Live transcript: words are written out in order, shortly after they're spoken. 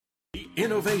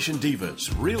Innovation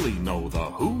Divas really know the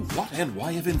who, what, and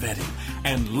why of inventing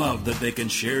and love that they can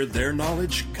share their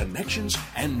knowledge, connections,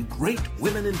 and great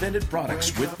women-invented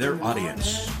products with their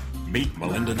audience. Meet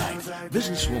Melinda Knight,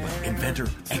 businesswoman, inventor,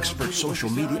 expert social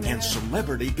media, and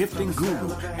celebrity gifting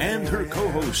guru, and her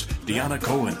co-host, Deanna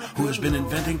Cohen, who has been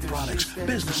inventing products,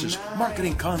 businesses,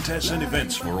 marketing contests, and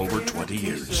events for over 20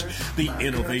 years. The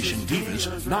Innovation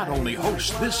Divas not only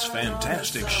host this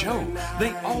fantastic show,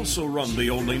 they also run the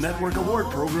only network award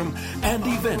program and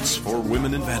events for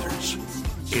women inventors.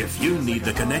 If you need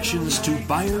the connections to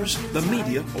buyers, the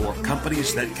media, or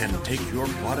companies that can take your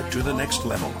product to the next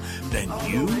level, then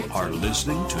you are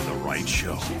listening to the right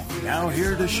show. Now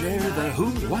here to share the who,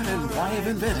 what, and why of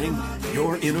inventing,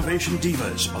 your Innovation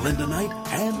Divas, Melinda Knight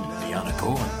and Deanna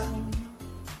Cohen.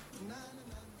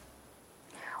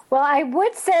 Well, I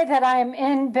would say that I'm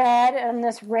in bed on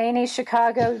this rainy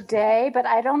Chicago day, but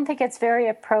I don't think it's very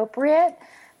appropriate.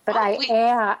 But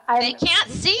am. They can't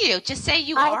see you. Just say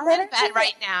you are in bed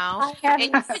right now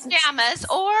in pajamas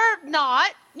or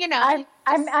not. You know,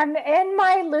 I'm in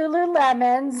my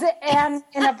Lululemons and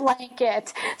in a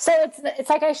blanket. So it's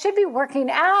like I should be working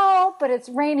out, but it's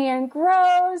rainy and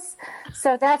gross.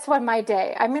 So that's what my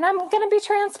day. I mean, I'm going to be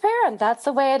transparent. That's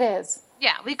the way it is.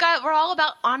 Yeah, we're all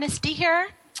about honesty here.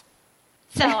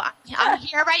 So I'm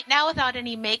here right now without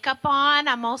any makeup on.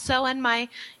 I'm also in my,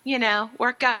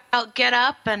 workout get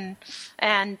up and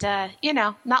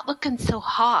not looking so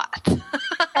hot.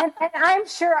 and I'm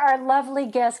sure our lovely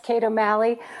guest, Kate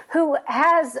O'Malley, who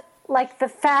has like the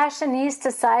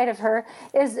fashionista side of her,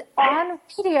 is on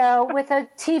video with a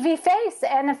TV face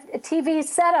and a TV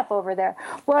setup over there.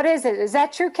 What is it? Is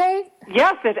that true, Kate?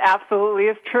 Yes, it absolutely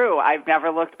is true. I've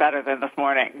never looked better than this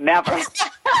morning. Never.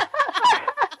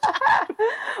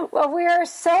 Well, we are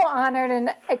so honored and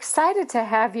excited to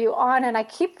have you on, and I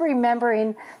keep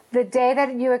remembering the day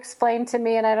that you explained to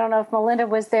me, and I don't know if Melinda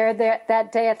was there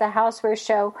that day at the Houseware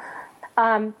Show,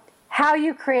 how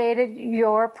you created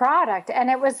your product, and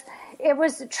it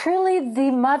was truly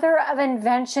the mother of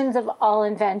inventions of all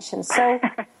inventions. So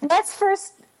let's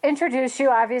first introduce you,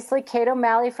 obviously, Kate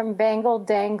O'Malley from Bengal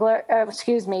Dangler,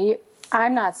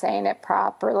 I'm not saying it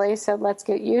properly, so let's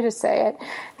get you to say it.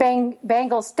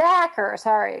 Bengal Stacker,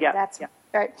 sorry. Yeah, that's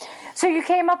right. So you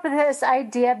came up with this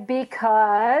idea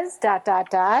because ...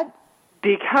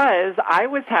 Because I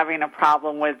was having a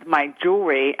problem with my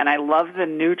jewelry, and I love the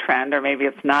new trend, or maybe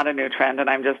it's not a new trend and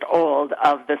I'm just old,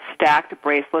 of the stacked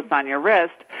bracelets on your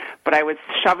wrist, but I was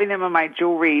shoving them in my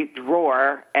jewelry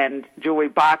drawer and jewelry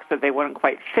box that they wouldn't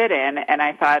quite fit in, and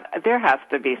I thought, there has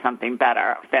to be something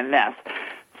better than this.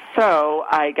 So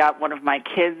I got one of my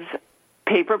kids'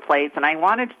 paper plates, and I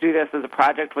wanted to do this as a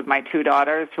project with my two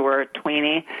daughters who are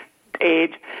tweenie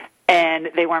age,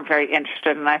 and they weren't very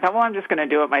interested. And I thought, well, I'm just going to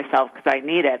do it myself because I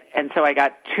need it. And so I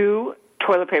got 2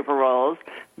 toilet paper rolls,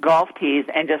 golf tees,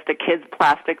 and just a kid's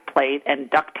plastic plate and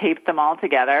duct taped them all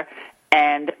together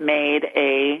and made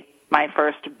my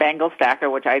first Bengal stacker,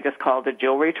 which I just called a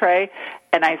jewelry tray,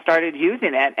 and I started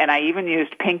using it, and I even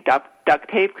used pink duct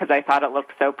tape because I thought it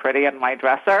looked so pretty on my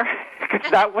dresser, because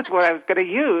that was what I was going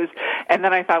to use, and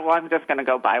then I thought, well, I'm just going to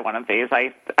go buy one of these.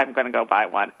 I'm going to go buy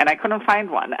one, and I couldn't find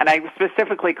one, and I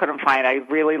specifically couldn't find. I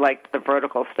really liked the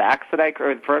vertical stacks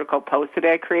or vertical posts that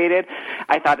I created.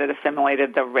 I thought it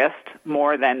assimilated the wrist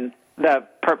more than the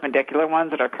perpendicular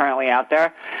ones that are currently out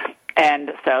there.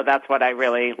 And so that's what I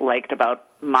really liked about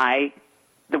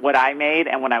what I made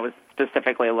and what I was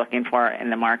specifically looking for in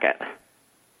the market.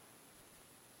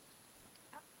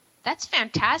 That's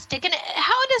fantastic. And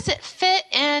how does it fit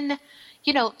in?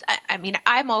 I mean,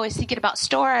 I'm always thinking about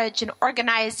storage and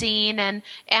organizing and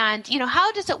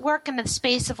how does it work in the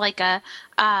space of like a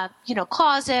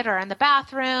closet or in the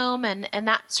bathroom and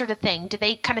that sort of thing? Do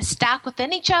they kind of stack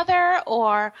within each other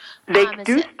or? They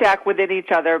do stack within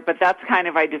each other, but that's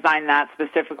I designed that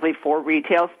specifically for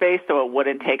retail space so it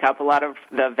wouldn't take up a lot of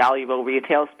the valuable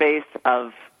retail space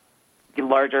of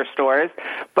larger stores.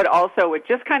 But also it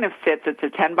just kind of fits. It's a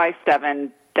 10 by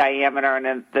 7 diameter,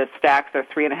 and the stacks are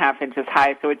 3.5 inches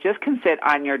high, so it just can sit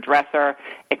on your dresser.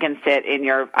 It can sit in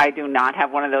I do not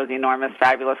have one of those enormous,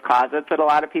 fabulous closets that a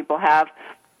lot of people have,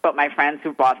 but my friends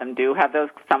who bought them do have those.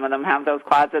 Some of them have those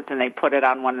closets, and they put it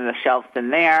on one of the shelves in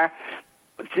there.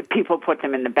 People put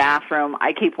them in the bathroom.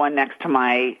 I keep one next to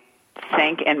my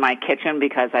sink in my kitchen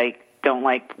because I don't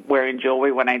like wearing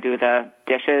jewelry when I do the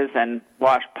dishes and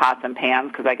wash pots and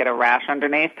pans because I get a rash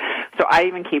underneath. So I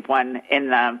even keep one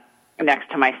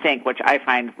next to my sink, which I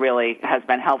find really has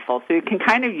been helpful. So you can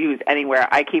kind of use anywhere.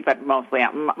 I keep it mostly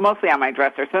on my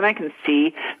dresser, so then I can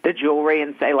see the jewelry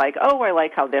and say, like, oh, I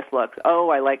like how this looks. Oh,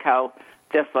 I like how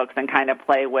this looks, and kind of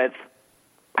play with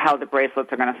how the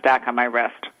bracelets are going to stack on my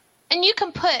wrist. And you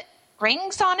can put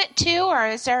rings on it too, or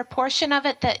is there a portion of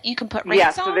it that you can put rings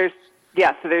on? So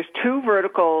there's 2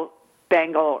 vertical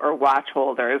bangle or watch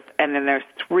holders, and then there's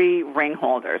 3 ring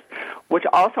holders, which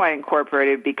also I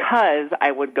incorporated because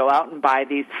I would go out and buy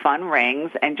these fun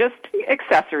rings and just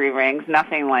accessory rings,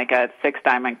 nothing like a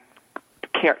 6-diamond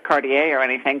Cartier or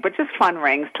anything, but just fun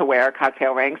rings to wear,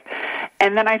 cocktail rings.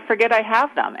 And then I forget I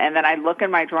have them. And then I look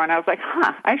in my drawer and I was like,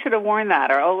 I should have worn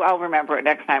that. Or, I'll remember it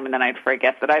next time. And then I'd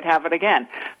forget that I'd have it again.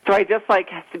 So I just like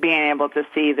being able to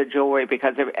see the jewelry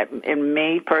because in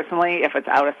me personally, if it's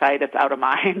out of sight, it's out of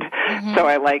mind. Mm-hmm. So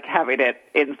I like having it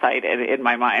in sight and in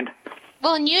my mind.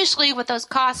 Well, and usually with those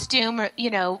costume,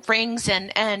 rings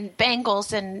and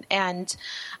bangles and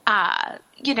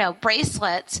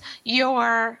bracelets,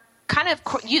 you're kind of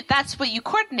that's what you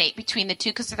coordinate between the two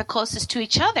because they're the closest to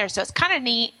each other. So it's kind of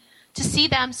neat to see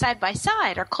them side by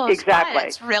side or close by.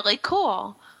 It's really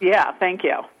cool. Yeah, thank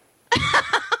you.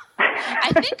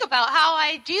 I think about how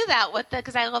I do that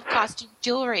because I love costume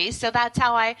jewelry. So that's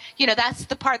how that's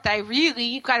the part that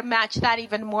you've got to match that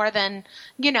even more than,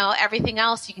 everything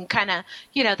else. You can kind of,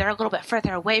 they're a little bit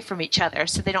further away from each other.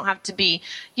 So they don't have to be,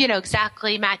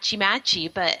 exactly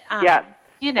matchy, but, yeah.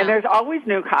 And there's always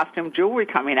new costume jewelry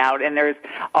coming out, and there's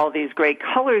all these great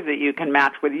colors that you can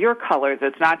match with your colors.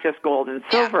 It's not just gold and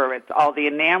silver. It's all the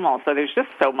enamel. So there's just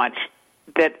so much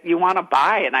that you want to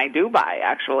buy, and I do buy,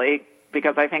 actually,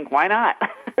 because I think, why not?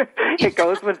 It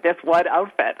goes with this one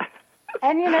outfit.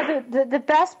 And, the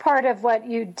best part of what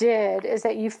you did is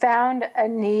that you found a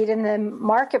need in the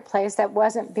marketplace that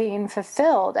wasn't being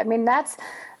fulfilled. I mean, that's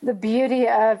the beauty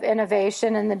of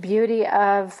innovation and the beauty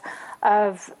of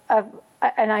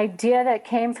an idea that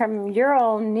came from your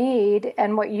own need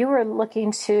and what you were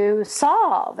looking to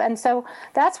solve. And so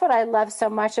that's what I love so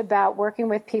much about working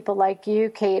with people like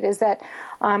you, Kate, is that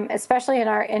especially in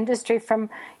our industry from,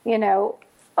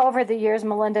 over the years,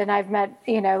 Melinda and I've met,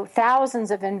 thousands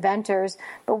of inventors.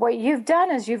 But what you've done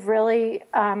is you've really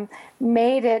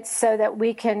made it so that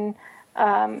we can,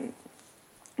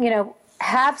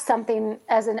 have something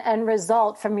as an end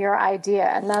result from your idea.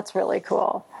 And that's really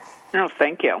cool. Oh,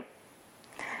 thank you.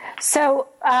 So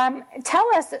tell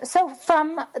us,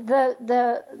 from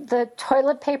the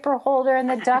toilet paper holder and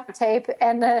the duct tape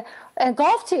and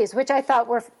golf tees, which I thought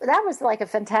that was like a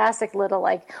fantastic little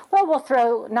we'll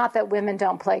throw, not that women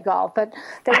don't play golf, but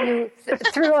that you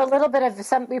threw a little bit of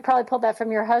you probably pulled that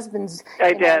from your husband's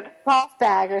golf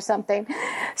bag or something.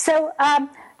 So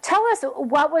tell us,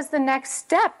 what was the next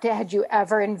step? Had you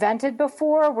ever invented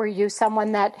before? Were you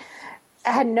someone that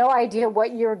had no idea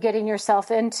what you were getting yourself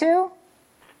into?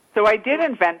 So I did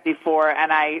invent before,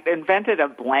 and I invented a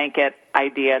blanket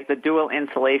idea. It's a dual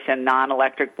insulation,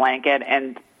 non-electric blanket,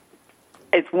 and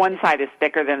it's one side is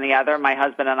thicker than the other. My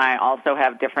husband and I also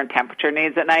have different temperature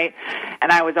needs at night,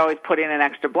 and I was always putting an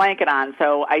extra blanket on.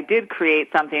 So I did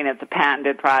create something. It's a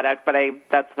patented product, but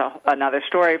that's another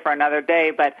story for another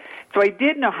day. But so I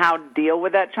did know how to deal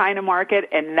with that China market,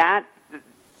 and that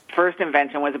first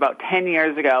invention was about 10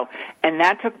 years ago, and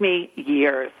that took me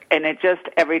years. And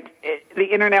the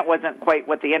internet wasn't quite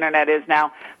what the internet is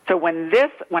now. So when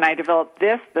I developed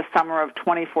this the summer of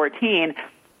 2014,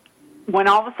 when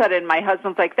all of a sudden my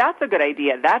husband's like, that's a good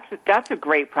idea. That's a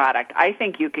great product. I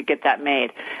think you could get that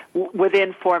made.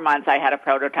 Within 4 months, I had a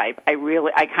prototype.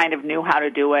 I kind of knew how to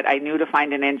do it. I knew to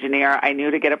find an engineer. I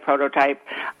knew to get a prototype.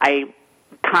 I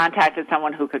contacted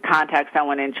someone who could contact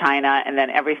someone in China, and then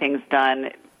everything's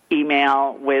done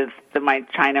email with my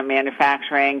China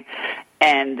manufacturing,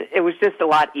 and it was just a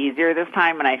lot easier this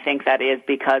time, and I think that is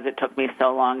because it took me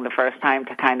so long the first time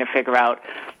to kind of figure out,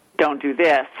 don't do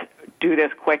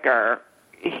this quicker,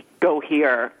 go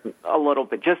here a little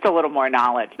bit, just a little more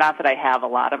knowledge. Not that I have a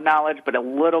lot of knowledge, but a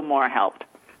little more helped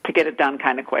to get it done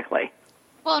kind of quickly.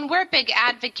 Well, and we're big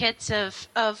advocates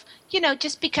of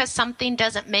just because something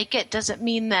doesn't make it doesn't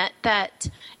mean that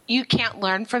you can't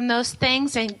learn from those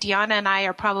things. And Deanna and I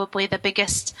are probably the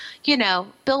biggest,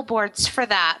 billboards for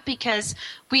that, because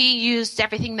we used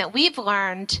everything that we've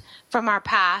learned from our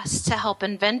past to help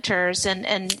inventors. And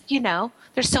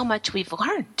there's so much we've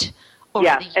learned over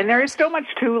the years. And there is so much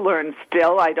to learn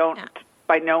still. I don't,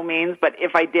 by no means, but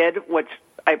if I did, which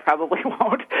I probably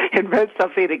won't, invent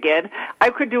something again, I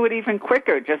could do it even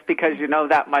quicker just because you know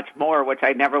that much more, which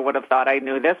I never would have thought I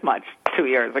knew this much 2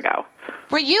 years ago.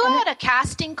 Were you at a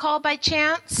casting call by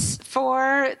chance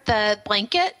for the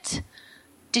blanket?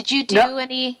 Did you do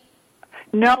any?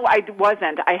 No, I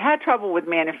wasn't. I had trouble with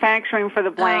manufacturing for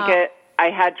the blanket.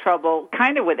 I had trouble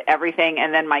kind of with everything,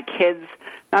 and then my kids,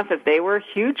 not that they were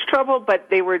huge trouble, but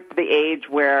they were the age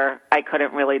where I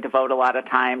couldn't really devote a lot of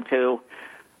time to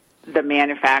the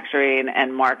manufacturing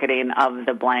and marketing of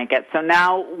the blanket. So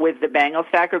now with the Bangle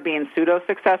Stacker being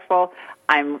pseudo-successful,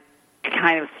 I'm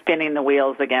kind of spinning the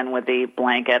wheels again with the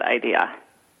blanket idea.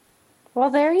 Well,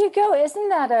 there you go. Isn't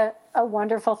that a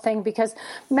wonderful thing? Because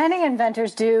many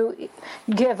inventors do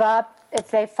give up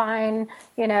if they find,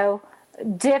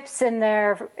 dips in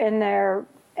their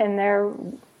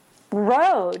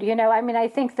road. I mean, I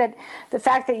think that the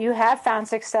fact that you have found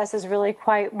success is really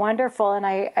quite wonderful,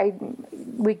 and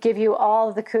we give you all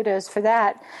of the kudos for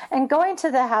that. And going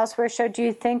to the Houseware Show, do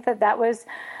you think that was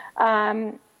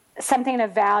something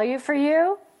of value for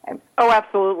you? Oh,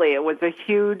 absolutely. It was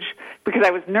because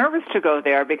I was nervous to go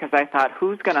there because I thought,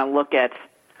 who's going to look at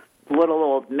little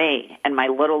old me and my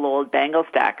little old Bangle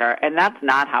Stacker? And that's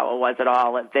not how it was at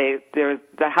all. The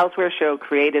Houseware Show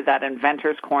created that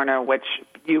Inventors Corner, which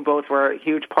you both were a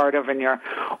huge part of, and your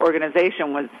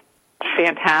organization was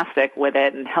fantastic with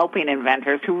it and helping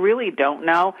inventors who really don't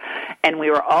know. And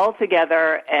we were all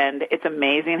together, and it's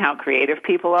amazing how creative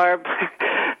people are.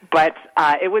 But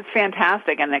it was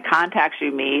fantastic, and the contacts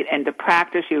you meet and the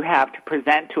practice you have to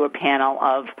present to a panel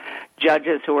of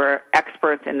judges who are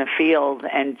experts in the field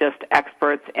and just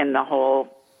experts in the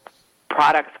whole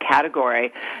products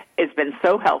category has been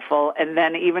so helpful. And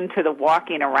then even to the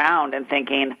walking around and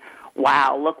thinking,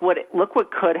 wow, look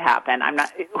what could happen.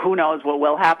 Who knows what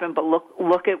will happen, but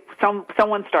look at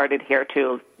someone started here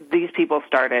too. These people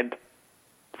started.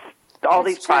 All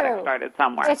these products started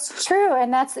somewhere. It's true,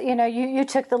 and that's, you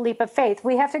took the leap of faith.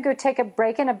 We have to go take a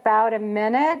break in about a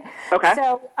minute. Okay.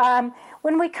 So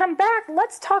when we come back,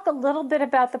 let's talk a little bit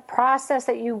about the process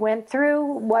that you went through,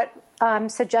 what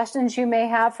suggestions you may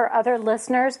have for other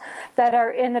listeners that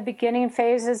are in the beginning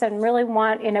phases and really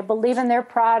want, believe in their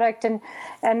product and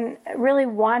really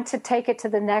want to take it to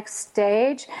the next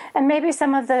stage, and maybe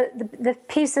some of the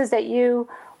pieces that you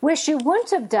wish you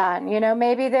wouldn't have done.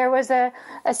 Maybe there was a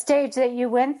stage that you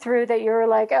went through that you were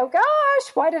like, oh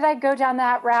gosh, why did I go down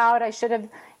that route? I should have,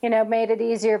 made it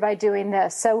easier by doing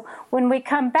this. So when we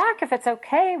come back, if it's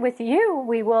okay with you,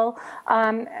 we will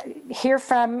hear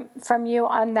from you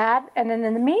on that. And then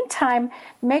in the meantime,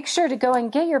 make sure to go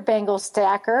and get your Bangle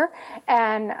Stacker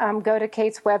and go to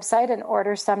Kate's website and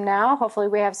order some now. Hopefully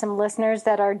we have some listeners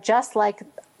that are just like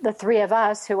the three of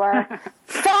us who are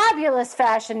fabulous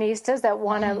fashionistas that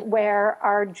want to wear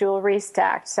our jewelry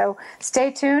stacked. So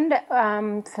stay tuned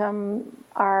from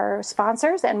our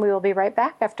sponsors, and we will be right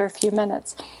back after a few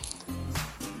minutes.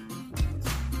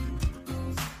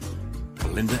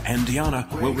 Linda and Deanna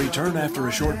will return after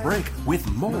a short break with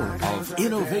more of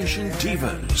Innovation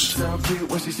Divas. So cute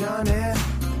when she's yawning,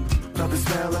 love the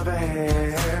smell of her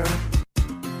hair.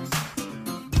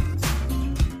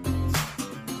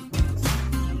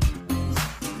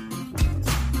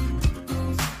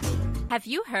 Have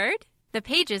you heard? The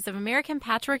pages of American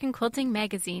Patchwork and Quilting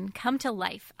magazine come to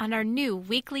life on our new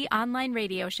weekly online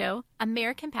radio show,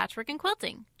 American Patchwork and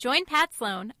Quilting. Join Pat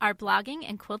Sloan, our blogging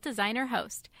and quilt designer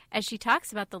host, as she talks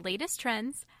about the latest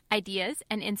trends, ideas,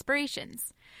 and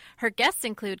inspirations. Her guests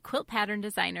include quilt pattern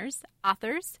designers,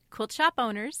 authors, quilt shop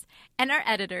owners, and our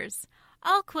editors,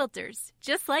 all quilters,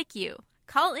 just like you.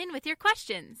 Call in with your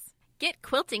questions. Get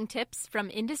quilting tips from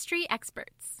industry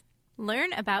experts.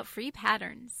 Learn about free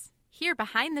patterns. Hear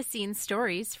behind-the-scenes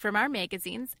stories from our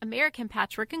magazines, American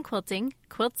Patchwork and Quilting,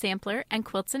 Quilt Sampler, and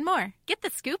Quilts and More. Get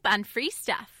the scoop on free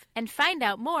stuff and find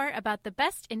out more about the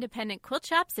best independent quilt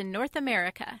shops in North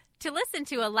America. To listen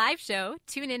to a live show,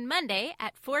 tune in Monday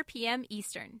at 4 p.m.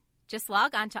 Eastern. Just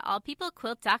log on to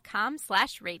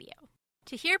allpeoplequilt.com/radio.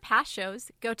 To hear past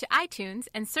shows, go to iTunes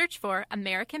and search for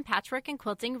American Patchwork and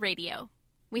Quilting Radio.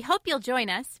 We hope you'll join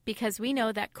us because we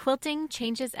know that quilting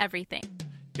changes everything.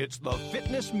 It's the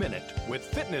Fitness Minute with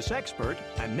fitness expert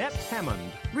Annette Hammond.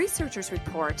 Researchers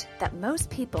report that most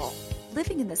people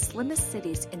living in the slimmest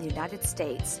cities in the United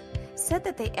States said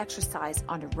that they exercise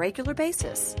on a regular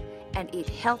basis and eat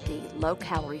healthy,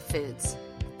 low-calorie foods.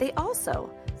 They also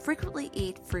frequently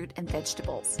eat fruit and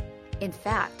vegetables. In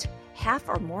fact, half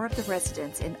or more of the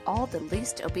residents in all the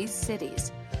least obese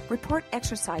cities report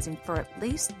exercising for at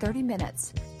least 30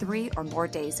 minutes, 3 or more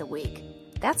days a week.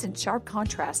 That's in sharp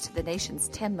contrast to the nation's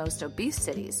 10 most obese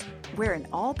cities, where in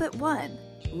all but one,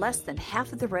 less than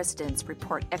half of the residents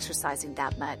report exercising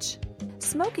that much.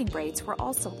 Smoking rates were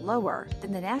also lower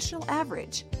than the national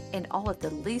average in all of the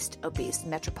least obese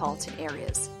metropolitan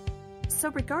areas.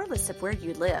 So regardless of where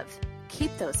you live,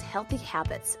 keep those healthy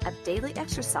habits of daily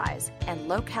exercise and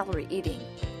low-calorie eating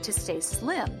to stay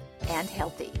slim and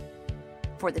healthy.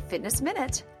 For the Fitness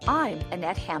Minute, I'm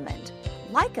Annette Hammond.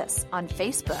 Like us on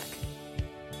Facebook.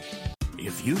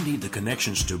 If you need the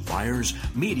connections to buyers,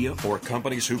 media, or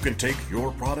companies who can take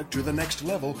your product to the next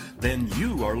level, then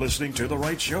you are listening to the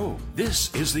right show.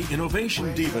 This is the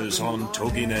Innovation Divas on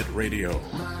TogiNet Radio.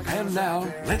 And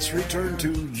now, let's return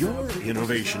to your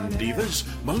Innovation Divas,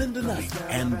 Melinda Knight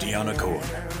and Deanna Cohen.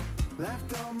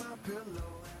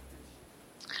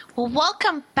 Well,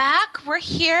 welcome back. We're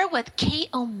here with Kate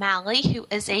O'Malley, who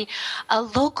is a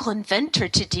local inventor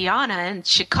to Deanna in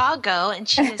Chicago, and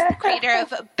she is the creator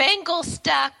of Bangle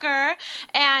Stacker.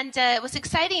 And it was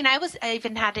exciting. I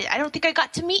even had it. I don't think I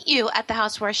got to meet you at the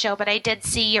Houseware Show, but I did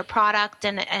see your product,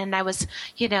 and I was,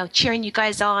 cheering you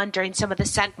guys on during some of the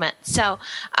segments. So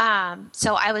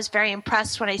I was very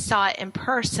impressed when I saw it in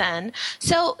person.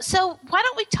 So why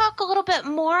don't we talk a little bit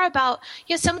more about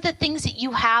some of the things that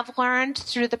you have learned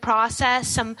through the process,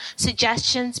 some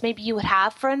suggestions maybe you would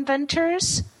have for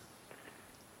inventors?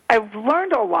 I've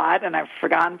learned a lot, and I've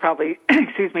forgotten probably,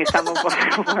 some of what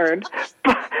I've learned.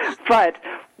 But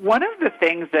one of the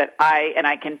things that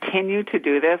I continue to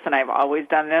do this, and I've always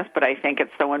done this, but I think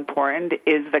it's so important,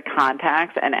 is the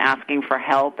contacts and asking for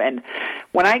help. And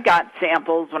when I got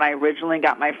samples, when I originally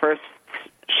got my first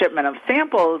shipment of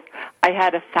samples, I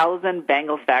had 1,000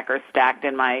 Bangle Stackers stacked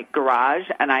in my garage,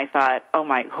 and I thought, how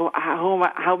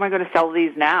am I going to sell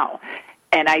these now?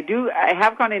 And I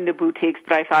have gone into boutiques,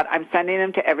 but I thought I'm sending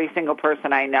them to every single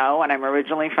person I know, and I'm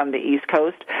originally from the East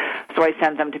Coast, so I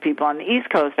sent them to people on the East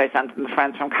Coast. I sent them to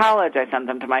friends from college. I sent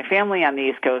them to my family on the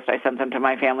East Coast. I sent them to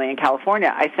my family in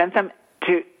California. I sent them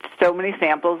to so many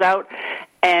samples out,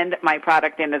 and my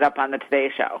product ended up on the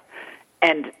Today Show.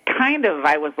 And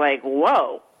I was like,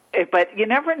 whoa. But you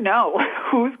never know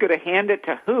who's going to hand it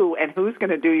to who and who's going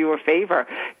to do you a favor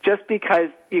just because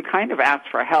you kind of asked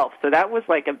for help. So that was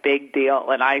like a big deal.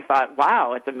 And I thought,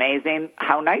 wow, it's amazing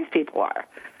how nice people are.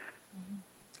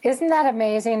 Isn't that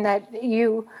amazing that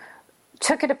you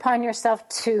took it upon yourself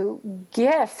to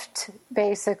gift,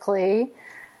 basically,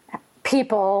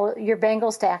 people your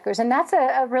Bangle Stackers? And that's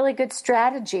a really good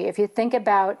strategy if you think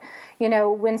about,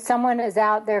 when someone is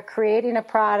out there creating a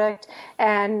product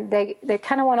and they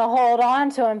kind of want to hold on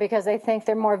to them because they think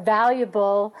they're more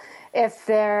valuable if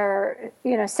they're,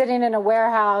 sitting in a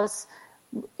warehouse,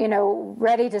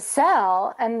 ready to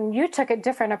sell. And you took a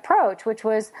different approach, which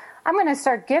was, I'm going to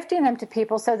start gifting them to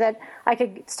people so that I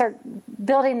could start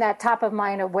building that top of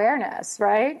mind awareness,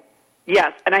 right?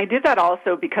 Yes, and I did that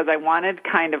also because I wanted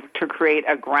kind of to create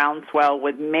a groundswell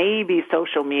with maybe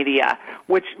social media,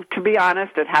 which, to be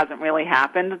honest, it hasn't really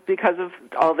happened because of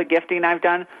all the gifting I've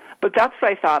done. But that's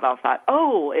what I thought.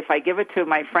 If I give it to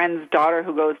my friend's daughter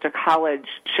who goes to college,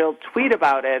 she'll tweet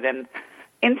about it and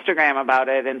Instagram about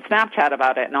it and Snapchat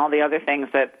about it and all the other things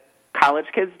that college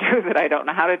kids do that I don't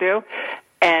know how to do.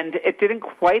 And it didn't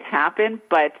quite happen,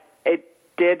 but it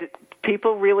did.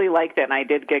 People really liked it, and I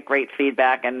did get great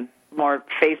feedback and more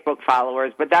Facebook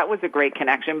followers, but that was a great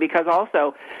connection because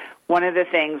also one of the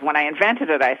things when I invented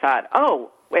it, I thought,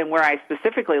 and where I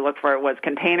specifically looked for it was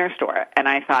Container Store, and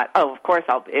I thought, of course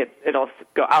I'll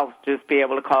just be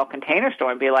able to call Container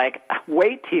Store and be like,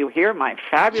 wait till you hear my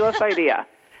fabulous idea.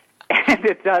 And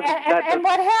it does. And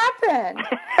what happened?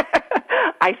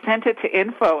 I sent it to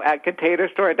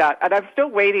info@containerstore.com, and I'm still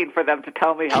waiting for them to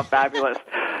tell me how fabulous.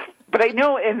 But I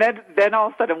know, and then all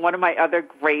of a sudden one of my other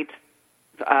great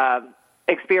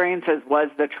experiences was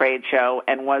the trade show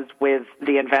and was with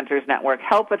the Inventors Network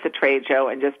help at the trade show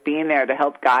and just being there to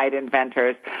help guide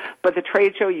inventors. But the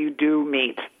trade show, you do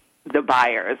meet the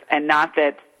buyers, and not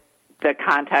that the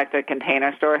contact at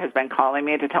Container Store has been calling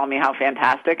me to tell me how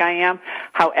fantastic I am.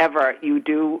 However, you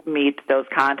do meet those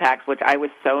contacts, which I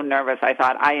was so nervous. I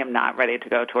thought, I am not ready to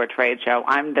go to a trade show.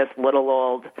 I'm this little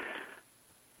old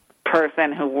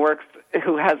person who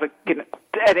has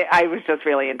I was just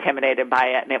really intimidated by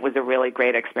it, and it was a really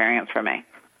great experience for me.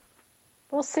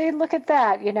 Well, see, look at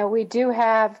that. We do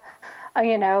have,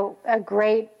 a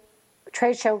great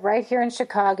trade show right here in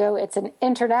Chicago. It's an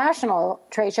international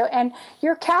trade show, and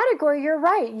your category, you're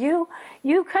right. You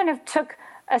kind of took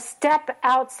a step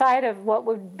outside of what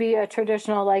would be a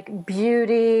traditional like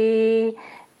beauty,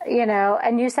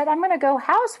 and you said, I'm going to go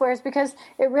housewares because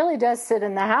it really does sit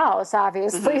in the house,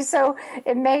 obviously. Mm-hmm. So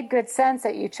it made good sense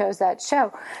that you chose that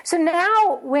show. So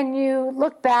now when you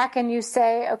look back and you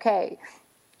say, okay,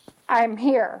 I'm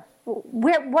here,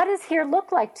 what does here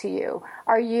look like to you?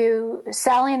 Are you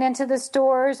selling into the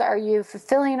stores? Are you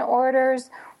fulfilling orders?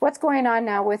 What's going on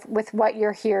now with what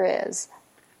your here is?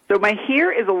 So my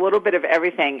here is a little bit of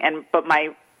everything, but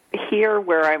my here,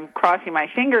 where I'm crossing my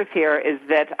fingers here, is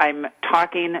that I'm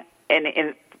talking,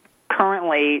 and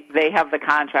currently they have the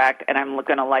contract, and I'm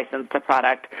going to license the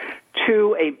product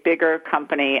to a bigger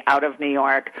company out of New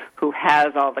York who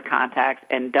has all the contacts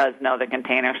and does know the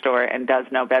Container Store and does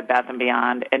know Bed Bath &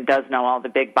 Beyond and does know all the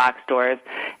big box stores,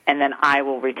 and then I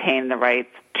will retain the rights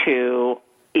to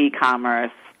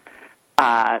e-commerce,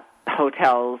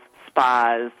 hotels,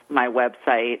 spas, my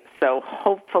website. So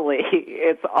hopefully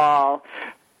it's all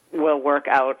will work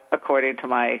out according to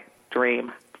my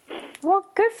dream. Well,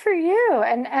 good for you.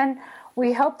 And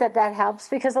we hope that helps,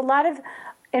 because a lot of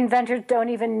inventors don't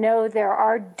even know there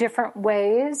are different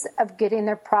ways of getting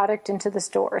their product into the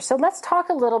store. So let's talk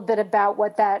a little bit about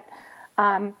what that,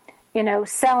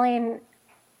 selling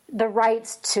the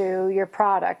rights to your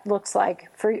product looks like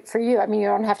for you. I mean, you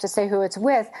don't have to say who it's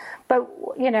with, but,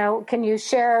 can you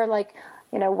share,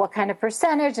 what kind of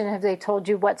percentage, and have they told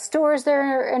you what stores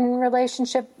they're in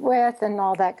relationship with and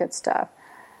all that good stuff?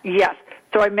 Yes.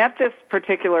 So I met this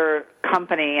particular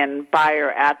company and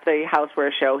buyer at the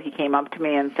Houseware show. He came up to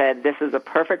me and said, "This is a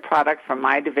perfect product for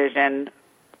my division,"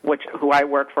 who I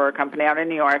work for, a company out in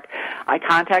New York. I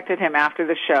contacted him after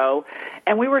the show,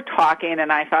 and we were talking,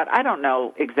 and I thought, I don't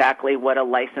know exactly what a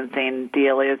licensing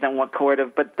deal is and what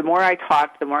but the more I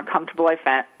talked, the more comfortable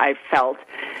I felt.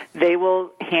 They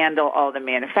will handle all the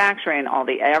manufacturing, all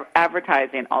the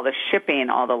advertising, all the shipping,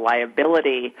 all the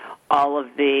liability, all of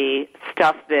the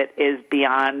stuff that is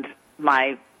beyond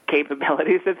my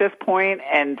capabilities at this point,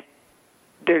 and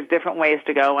there's different ways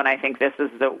to go, and I think this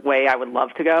is the way I would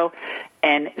love to go.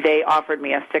 And they offered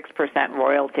me a 6%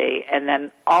 royalty. And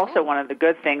then also one of the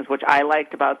good things, which I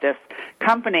liked about this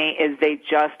company, is they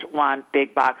just want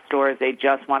big box stores. They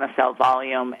just want to sell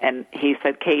volume. And he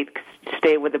said, "Kate,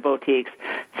 stay with the boutiques.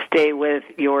 Stay with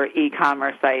your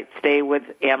e-commerce site. Stay with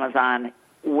Amazon.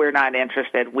 We're not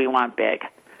interested. We want big."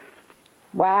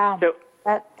 Wow. So,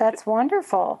 that's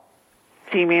wonderful.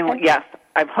 Yes,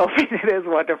 I'm hoping it is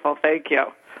wonderful. Thank you.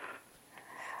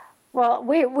 Well,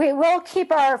 we will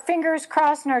keep our fingers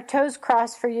crossed and our toes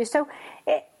crossed for you. So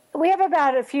we have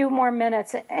about a few more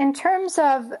minutes. In terms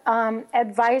of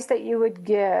advice that you would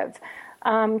give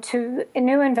to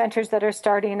new inventors that are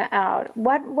starting out,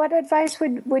 what advice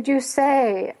would you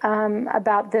say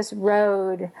about this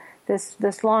road,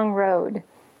 this long road?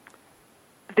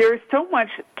 There's so much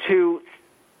to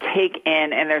take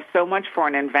in, and there's so much for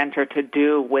an inventor to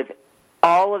do with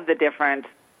all of the different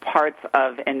parts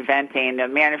of inventing, the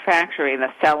manufacturing,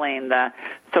 the selling, the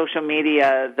social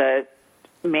media, the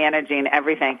managing,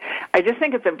 everything. I just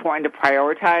think it's important to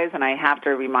prioritize, and I have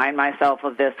to remind myself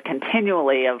of this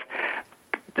continually.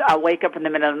 I'll wake up in the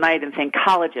middle of the night and think,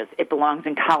 colleges, it belongs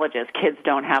in colleges. Kids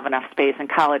don't have enough space in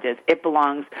colleges. It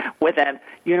belongs with a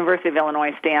University of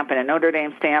Illinois stamp and a Notre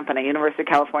Dame stamp and a University of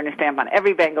California stamp on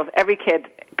every Bengals. Every kid,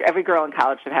 every girl in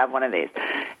college should have one of these.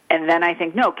 And then I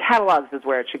think, no, catalogs is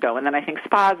where it should go. And then I think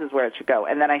spas is where it should go.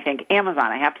 And then I think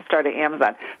Amazon. I have to start at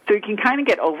Amazon. So you can kind of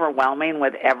get overwhelming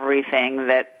with everything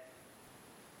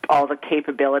all the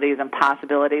capabilities and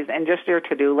possibilities and just your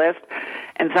to-do list.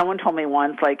 And someone told me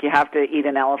once, you have to eat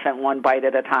an elephant one bite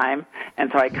at a time.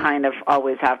 And so I kind of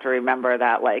always have to remember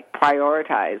that,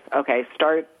 prioritize. Okay,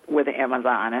 start with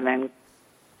Amazon. And then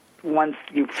once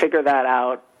you figure that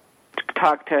out,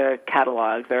 talk to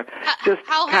catalogs or just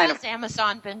how has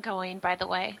Amazon been going, by the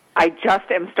way? I just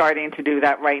am starting to do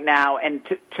that right now. And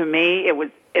to me,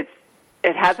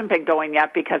 it hasn't been going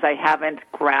yet because I haven't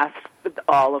grasped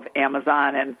all of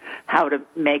Amazon and how to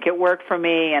make it work for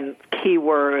me and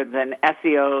keywords and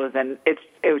SEOs, and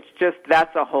it's just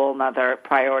that's a whole nother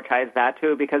prioritize that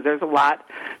too, because there's a lot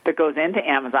that goes into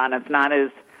Amazon. It's not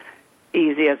as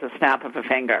easy as a snap of a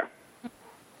finger.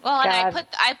 Well, and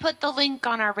I put the link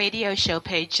on our radio show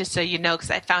page just so you know, because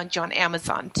I found you on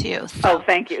Amazon too. So,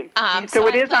 thank you. So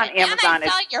it is on Amazon. And I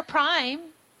saw your Prime.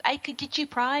 I could get you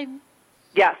Prime.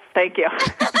 Yes, thank you.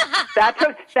 That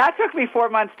took me 4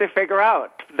 months to figure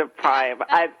out the Prime.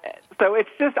 So it's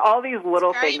just all these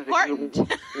little things important.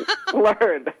 that you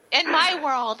learn. In my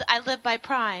world, I live by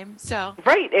Prime, so.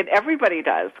 Right, and everybody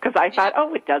does, because I thought,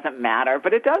 it doesn't matter,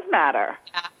 but it does matter.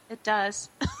 Yeah, it does.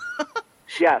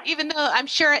 Yes. Even though I'm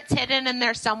sure it's hidden in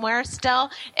there somewhere still,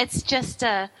 it's just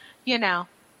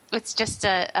it's just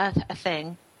a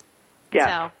thing.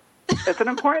 Yeah. So. It's an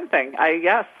important thing.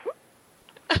 Yes.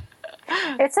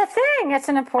 It's a thing. It's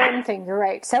an important thing. You're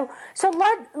right. So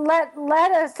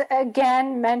let us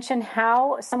again mention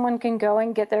how someone can go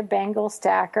and get their bangle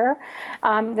stacker.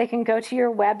 They can go to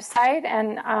your website,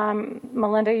 and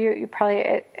Melinda, you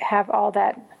probably have all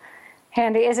that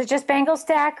handy. Is it just Bangle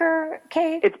Stacker,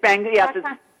 Kate? It's it's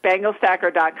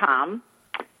banglestacker.com,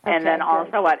 and then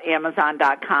also at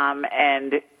Amazon.com,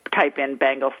 and type in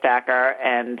Bangle Stacker,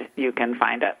 and you can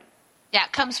find it. Yeah,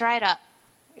 it comes right up.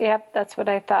 Yep, that's what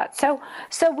I thought. So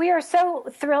we are so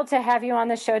thrilled to have you on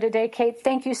the show today, Kate.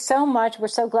 Thank you so much. We're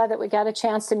so glad that we got a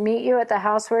chance to meet you at the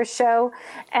Housewares Show.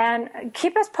 And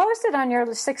keep us posted on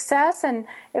your success, and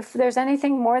if there's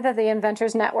anything more that the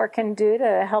Inventors Network can do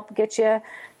to help get you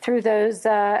through those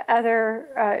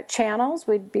other channels,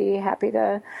 we'd be happy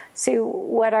to see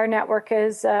what our network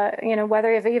is,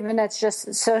 whether even it's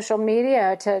just social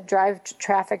media to drive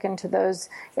traffic into those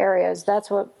areas. That's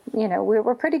what,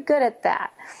 we're pretty good at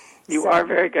that. You are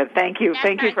very good. Thank you.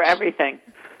 Thank you for everything.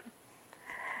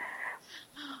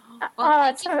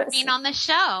 Well, thank you for being on the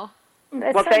show.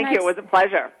 Well, thank you. It was a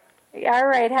pleasure. All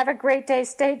right. Have a great day.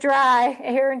 Stay dry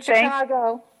here in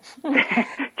Chicago.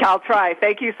 I'll try.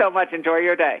 Thank you so much. Enjoy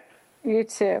your day. You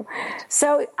too.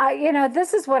 So,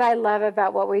 this is what I love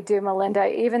about what we do, Melinda,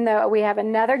 even though we have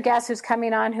another guest who's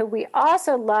coming on who we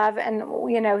also love and,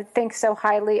 think so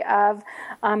highly of,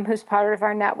 who's part of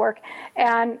our network.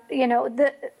 And,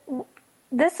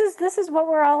 this is what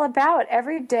we're all about.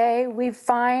 Every day we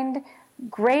find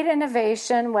great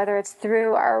innovation, whether it's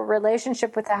through our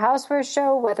relationship with the Housewares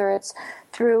Show, whether it's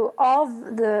through all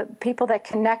the people that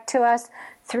connect to us,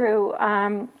 through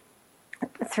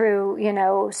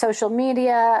social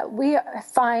media. We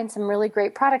find some really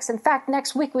great products. In fact,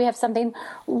 next week we have something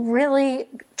really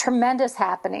tremendous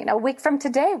happening, a week from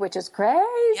today, which is crazy.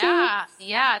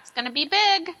 Yeah, it's going to be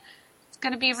big. It's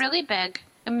going to be really big.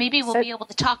 And maybe we'll be able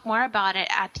to talk more about it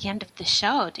at the end of the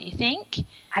show, do you think?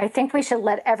 I think we should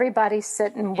let everybody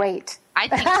sit and wait. I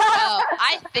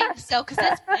think so, because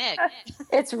it's big.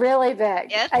 It's really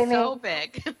big. It's so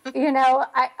big.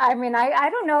 I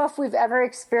don't know if we've ever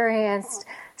experienced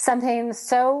something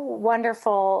so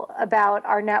wonderful about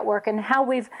our network and how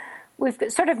we've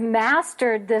sort of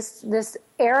mastered this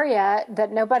area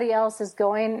that nobody else is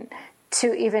going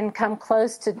to even come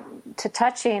close to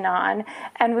touching on.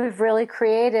 And we've really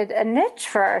created a niche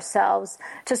for ourselves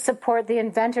to support the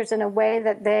inventors in a way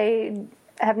that they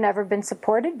have never been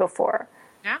supported before.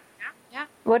 Yeah.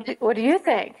 What do you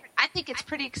think? I think it's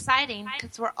pretty exciting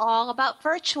because we're all about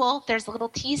virtual. There's a little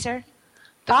teaser.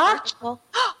 Virtual.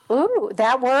 Ooh,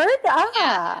 that word?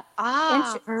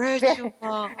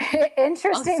 Virtual.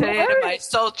 Interesting I'll say word. it in my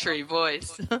sultry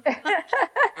voice.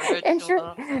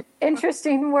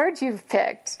 Interesting word you've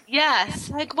picked.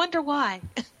 Yes, I wonder why.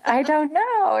 I don't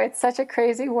know. It's such a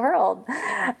crazy world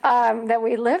that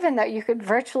we live in, that you could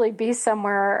virtually be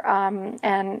somewhere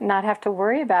and not have to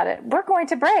worry about it. We're going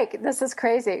to break. This is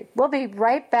crazy. We'll be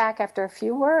right back after a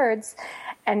few words,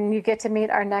 and you get to meet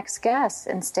our next guest,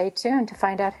 and stay tuned to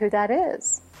find out who that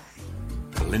is.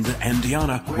 Linda and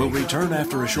Deanna will return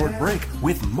after a short break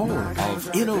with more of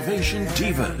Innovation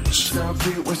Divas. So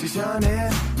cute when she's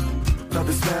shining, love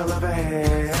the smell of her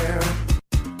hair.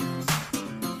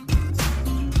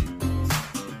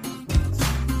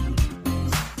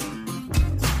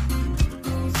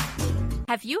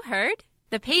 Have you heard?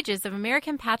 The pages of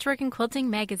American Patchwork and Quilting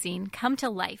magazine come to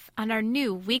life on our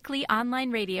new weekly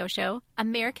online radio show,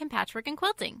 American Patchwork and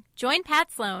Quilting. Join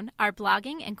Pat Sloan, our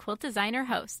blogging and quilt designer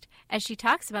host, as she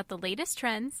talks about the latest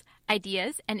trends,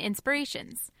 ideas, and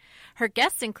inspirations. Her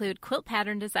guests include quilt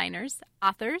pattern designers,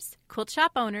 authors, quilt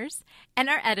shop owners, and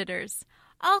our editors,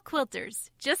 all quilters,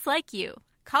 just like you.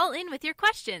 Call in with your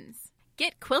questions.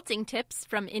 Get quilting tips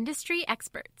from industry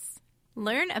experts.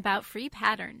 Learn about free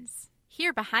patterns.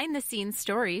 Hear behind-the-scenes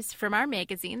stories from our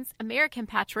magazines, American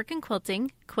Patchwork and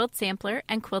Quilting, Quilt Sampler,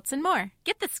 and Quilts and More.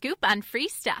 Get the scoop on free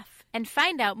stuff and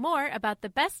find out more about the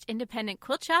best independent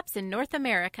quilt shops in North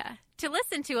America. To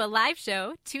listen to a live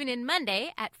show, tune in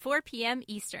Monday at 4 p.m.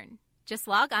 Eastern. Just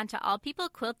log on to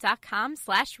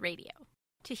allpeoplequilt.com/radio.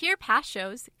 To hear past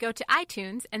shows, go to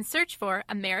iTunes and search for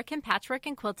American Patchwork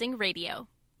and Quilting Radio.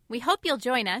 We hope you'll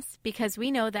join us because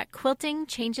we know that quilting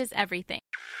changes everything.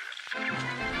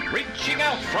 Reaching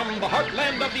out from the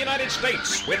heartland of the United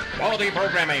States with quality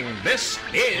programming, this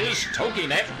is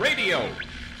TogiNet Radio.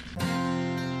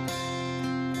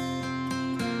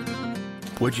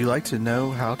 Would you like to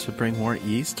know how to bring more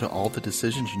ease to all the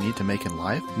decisions you need to make in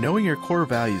life? Knowing your core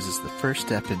values is the first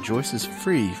step in Joyce's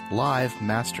free live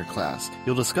masterclass.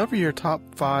 You'll discover your top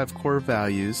 5 core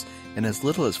values in as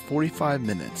little as 45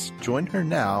 minutes. Join her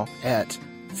now at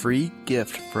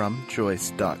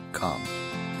freegiftfromjoyce.com.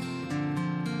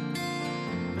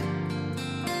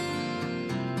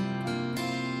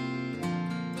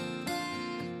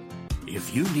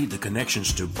 If you need the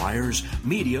connections to buyers,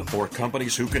 media, or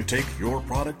companies who can take your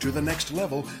product to the next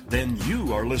level, then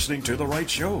you are listening to the right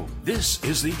show. This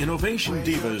is the Innovation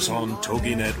Divas on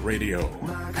TogiNet Radio.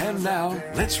 And now,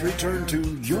 let's return to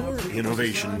your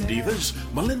Innovation Divas,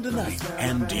 Melinda Knight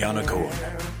and Deanna Cohen.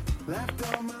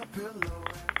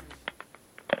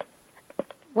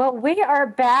 Well, we are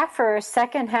back for a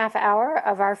second half hour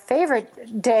of our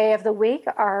favorite day of the week,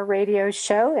 our radio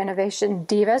show, Innovation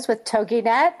Divas with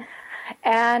TogiNet.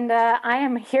 And I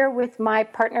am here with my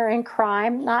partner in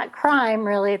crime. Not crime,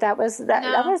 really. That was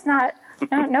not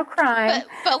no crime.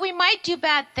 But we might do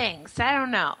bad things. I don't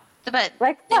know. But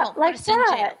like what? Like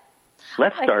what?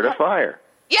 Let's start a fire.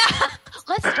 Yeah,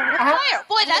 let's start a fire.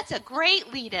 Boy, that's a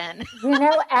great lead-in. You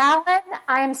know, Alan,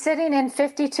 I'm sitting in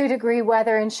 52-degree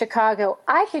weather in Chicago.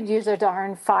 I could use a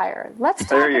darn fire. Let's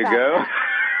talk about that.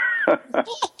 There you go.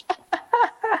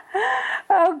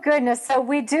 Oh, goodness. So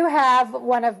we do have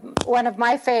one of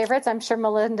my favorites, I'm sure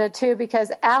Melinda too, because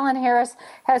Alan Harris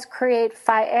has created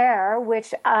Fire,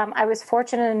 which I was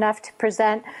fortunate enough to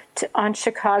present on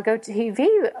Chicago TV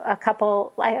a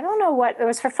couple, I don't know what, it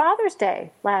was for Father's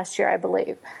Day last year, I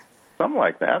believe. Something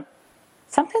like that.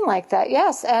 Something like that,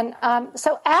 yes. And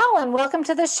so, Alan, welcome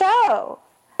to the show.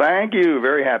 Thank you.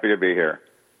 Very happy to be here.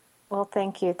 Well,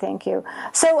 thank you.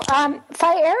 So,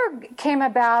 Fire came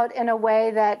about in a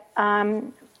way that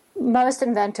most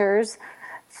inventors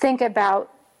think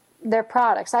about their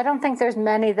products. I don't think there's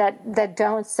many that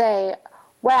don't say,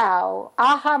 wow,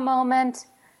 aha moment,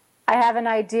 I have an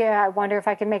idea, I wonder if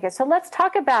I can make it. So let's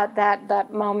talk about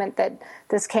that moment that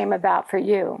this came about for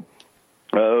you.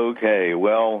 Okay,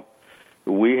 well,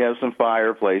 we have some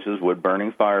fireplaces,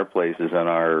 wood-burning fireplaces in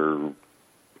our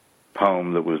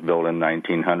home that was built in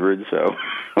 1900, so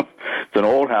it's an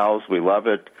old house. We love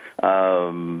it,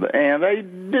 and I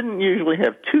didn't usually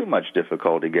have too much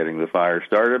difficulty getting the fire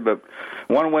started, but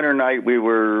one winter night we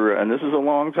were, and this is a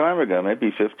long time ago,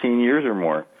 maybe 15 years or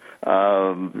more,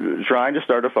 trying to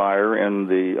start a fire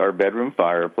in our bedroom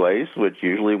fireplace, which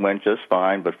usually went just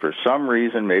fine, but for some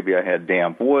reason, maybe I had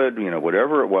damp wood,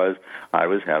 whatever it was, I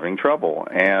was having trouble.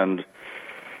 And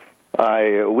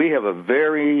we have a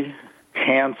very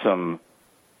handsome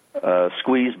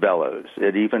squeeze bellows.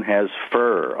 It even has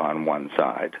fur on one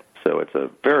side, so it's a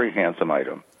very handsome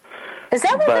item. Is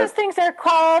that what those things are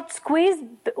called? Squeeze?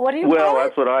 What do you call it? Well,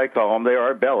 that's what I call them. They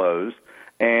are bellows.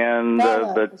 And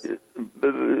but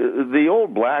the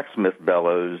old blacksmith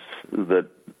bellows that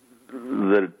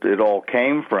it all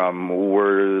came from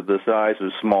were the size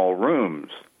of small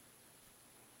rooms,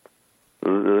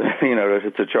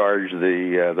 to charge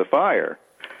the fire,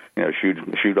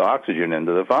 shoot oxygen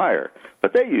into the fire.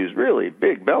 But they use really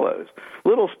big bellows,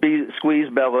 little squeeze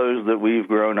bellows that we've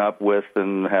grown up with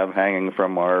and have hanging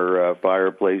from our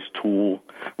fireplace tool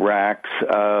racks.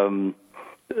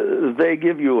 They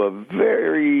give you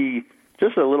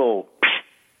just a little,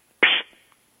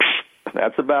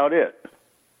 that's about it.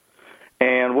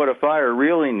 And what a fire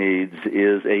really needs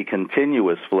is a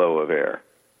continuous flow of air.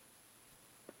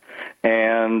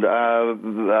 And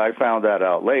I found that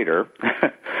out later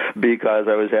because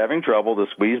I was having trouble. The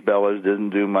squeeze bellows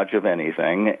didn't do much of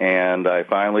anything, and I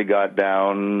finally got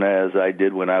down as I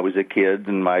did when I was a kid,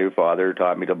 and my father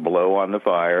taught me to blow on the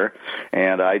fire,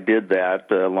 and I did that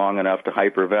long enough to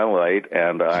hyperventilate,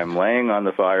 and I'm laying on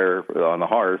the fire, on the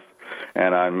hearth,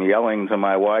 and I'm yelling to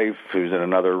my wife, who's in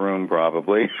another room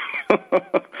probably,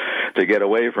 to get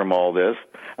away from all this.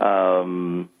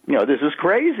 This is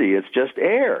crazy. It's just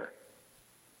air.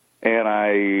 And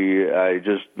I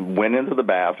just went into the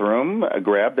bathroom,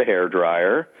 grabbed the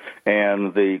hairdryer,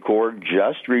 and the cord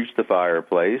just reached the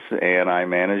fireplace, and I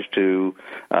managed to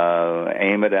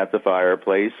aim it at the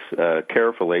fireplace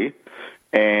carefully,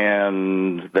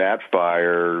 and that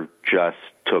fire just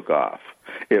took off.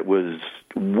 It was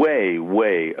way,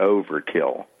 way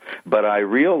overkill. But I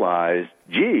realized,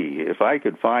 gee, if I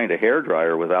could find a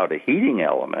hairdryer without a heating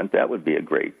element, that would be a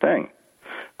great thing.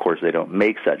 Of course, they don't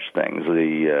make such things.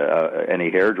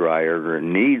 Any hairdryer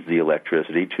needs the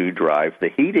electricity to drive the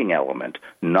heating element,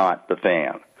 not the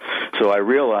fan. So I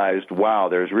realized, wow,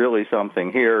 there's really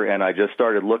something here, and I just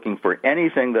started looking for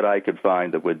anything that I could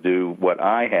find that would do what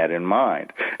I had in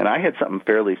mind. And I had something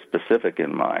fairly specific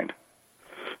in mind,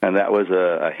 and that was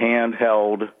a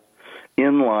handheld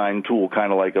inline tool,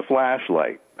 kind of like a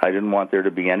flashlight. I didn't want there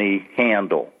to be any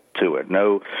handle to it.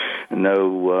 No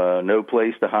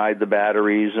place to hide the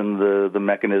batteries and the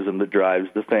mechanism that drives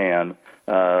the fan,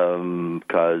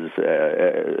 because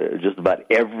just about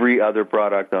every other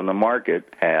product on the market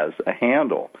has a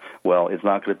handle. Well, it's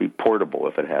not going to be portable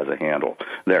if it has a handle.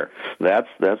 There, that's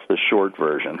the short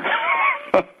version.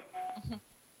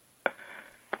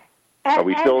 Are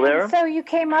we still there? So you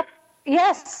came up.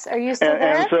 Yes. Are you still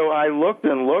there? And so I looked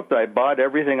and looked. I bought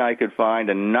everything I could find,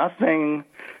 and nothing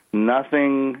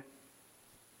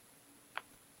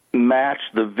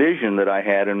matched the vision that I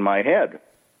had in my head.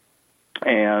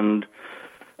 And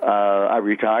I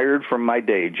retired from my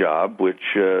day job, which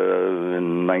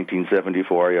in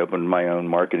 1974 I opened my own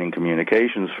marketing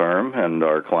communications firm, and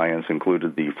our clients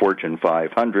included the Fortune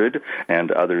 500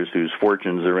 and others whose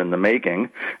fortunes are in the making,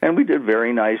 and we did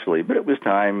very nicely. But it was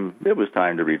time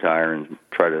to retire and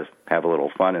try to have a little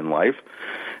fun in life.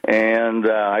 And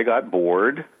I got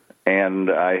bored, and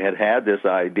I had this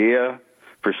idea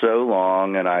for so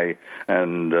long, and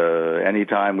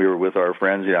anytime we were with our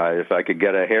friends, if I could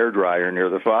get a hairdryer near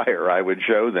the fire, I would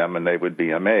show them, and they would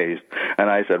be amazed. And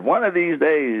I said, one of these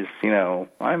days,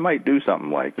 I might do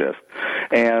something like this.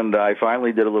 And I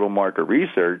finally did a little market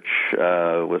research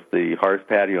with the Hearth,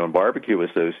 Patio, and Barbecue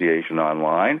Association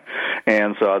online,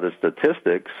 and saw the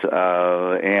statistics.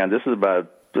 And this is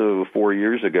about 4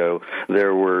 years ago.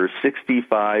 There were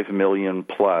 65 million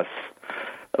plus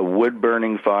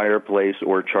wood-burning fireplace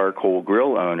or charcoal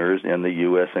grill owners in the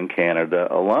U.S. and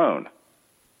Canada alone.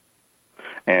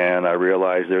 And I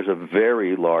realized there's a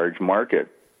very large market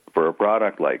for a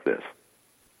product like this.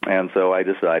 And so I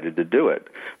decided to do it.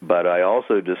 But I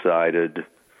also decided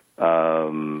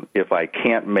if I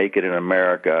can't make it in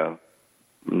America,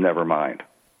 never mind.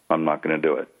 I'm not going to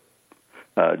do it.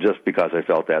 Just because I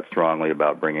felt that strongly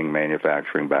about bringing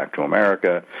manufacturing back to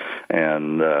America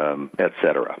and et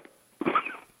cetera.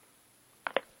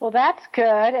 Well, that's good,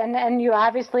 and you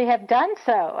obviously have done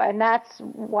so, and that's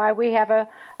why we have a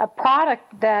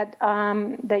product that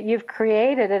you've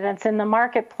created, and it's in the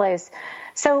marketplace.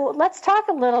 So let's talk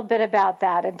a little bit about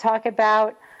that, and talk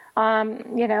about how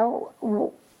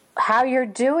you're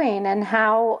doing and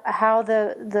how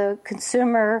the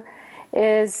consumer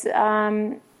is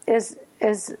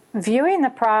viewing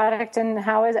the product, and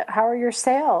how are your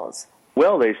sales?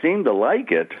 Well, they seem to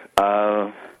like it.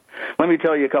 Let me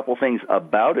tell you a couple things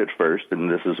about it first, and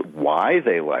this is why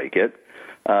they like it.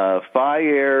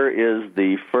 Fire is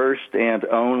the first and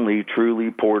only truly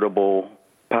portable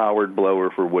powered blower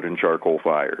for wood and charcoal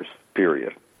fires,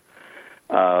 period.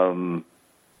 And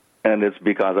it's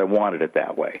because I wanted it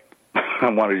that way. I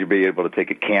wanted you to be able to take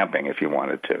it camping if you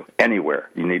wanted to. Anywhere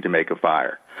you need to make a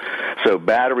fire. So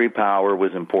battery power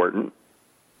was important.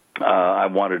 I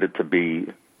wanted it to be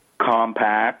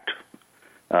compact,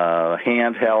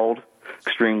 handheld,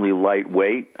 extremely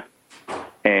lightweight,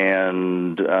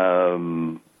 and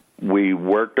we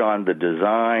worked on the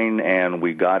design, and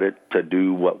we got it to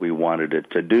do what we wanted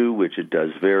it to do, which it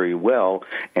does very well.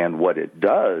 And what it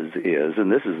does is,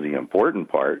 and this is the important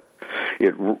part,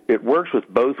 it works with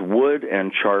both wood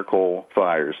and charcoal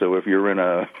fires. So if you're in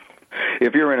a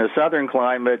southern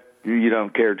climate, you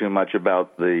don't care too much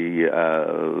about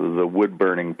the wood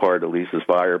burning part, at least as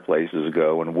fireplaces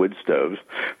go, and wood stoves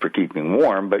for keeping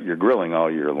warm, but you're grilling all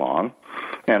year long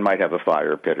and might have a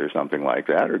fire pit or something like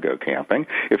that, or go camping.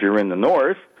 If you're in the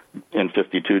north in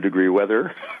 52-degree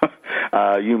weather,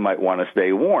 you might want to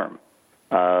stay warm.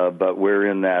 But we're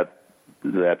in that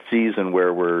season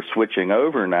where we're switching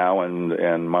over now,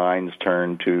 and minds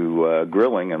turn to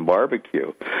grilling and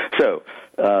barbecue. So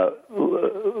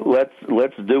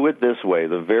let's do it this way.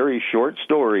 The very short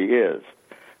story is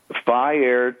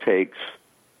Fire takes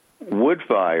wood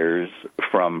fires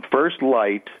from first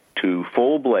light to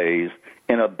full blaze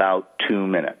in about 2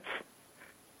 minutes.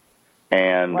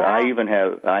 And wow.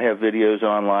 I have videos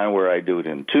online where I do it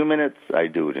in 2 minutes, I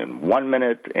do it in 1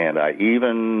 minute, and I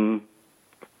even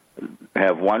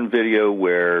have one video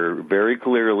where very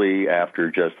clearly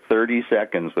after just 30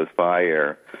 seconds with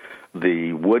fire,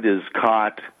 the wood is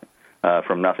caught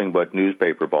from nothing but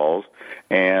newspaper balls,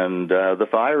 and the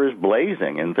fire is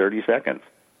blazing in 30 seconds.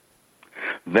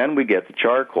 Then we get the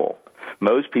charcoal.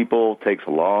 Most people takes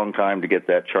a long time to get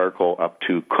that charcoal up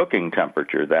to cooking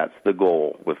temperature. That's the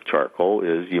goal with charcoal,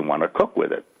 is you want to cook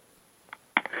with it.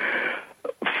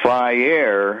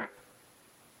 Fire,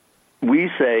 we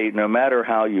say no matter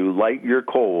how you light your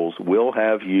coals, we'll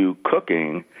have you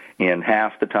cooking in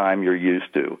half the time you're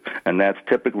used to, and that's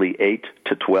typically 8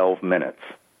 to 12 minutes.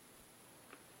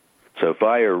 So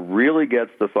fire really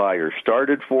gets the fire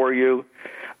started for you.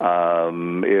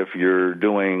 If you're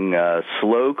doing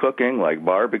slow cooking, like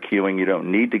barbecuing, you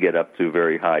don't need to get up to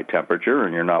very high temperature,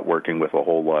 and you're not working with a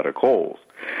whole lot of coals.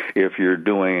 If you're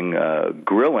doing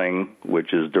grilling,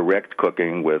 which is direct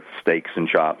cooking with steaks and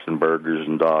chops and burgers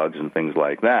and dogs and things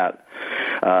like that,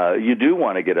 you do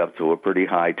want to get up to a pretty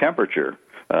high temperature.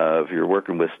 If you're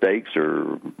working with steaks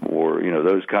or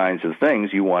those kinds of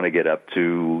things, you want to get up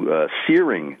to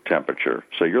searing temperature.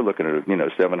 So you're looking at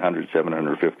 700,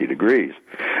 750 degrees,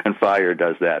 and fire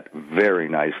does that very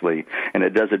nicely, and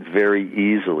it does it very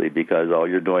easily because all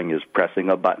you're doing is pressing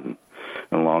a button.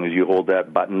 As long as you hold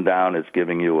that button down, it's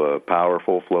giving you a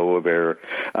powerful flow of air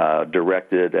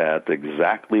directed at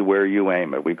exactly where you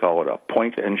aim it. We call it a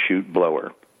point-and-shoot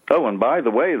blower. Oh, and by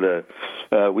the way,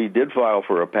 we did file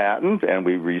for a patent, and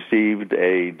we received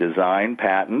a design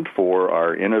patent for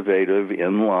our innovative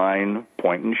inline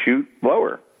point-and-shoot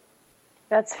blower.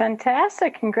 That's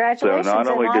fantastic. Congratulations. So not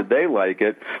only did they like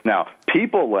it, now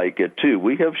people like it too.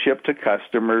 We have shipped to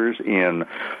customers in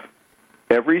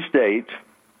every state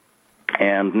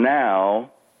and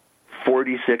now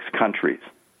 46 countries.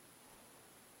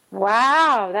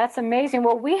 Wow, that's amazing.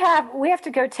 Well, we have to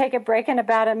go take a break in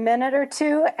about a minute or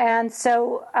two, and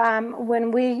so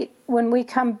when we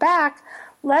come back,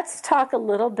 let's talk a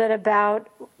little bit about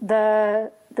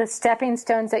the stepping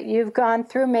stones that you've gone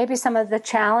through, maybe some of the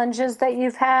challenges that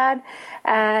you've had,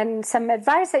 and some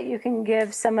advice that you can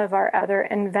give some of our other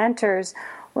inventors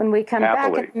when we come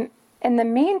back. In the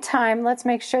meantime, let's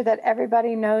make sure that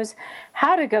everybody knows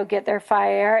how to go get their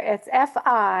FiAir. It's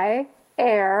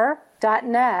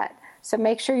FiAir.net. So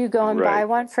make sure you go and buy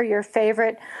one for your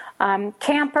favorite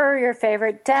camper, your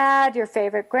favorite dad, your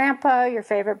favorite grandpa, your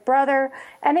favorite brother,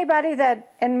 anybody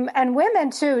that, and women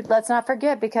too, let's not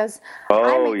forget, because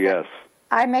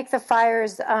I make the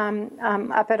fires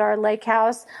up at our lake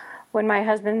house when my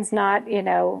husband's not,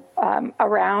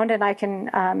 around, and I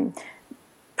can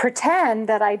pretend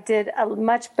that I did a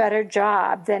much better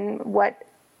job than what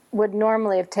would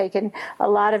normally have taken a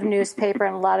lot of newspaper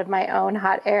and a lot of my own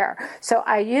hot air. So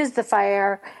I use the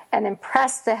FiAir and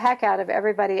impress the heck out of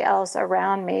everybody else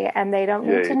around me, and they don't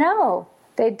need to know.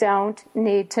 They don't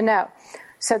need to know.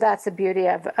 So that's the beauty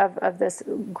of this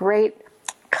great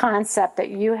concept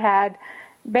that you had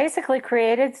basically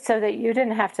created so that you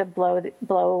didn't have to blow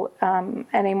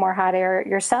any more hot air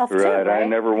yourself, too, right? I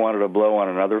never wanted to blow on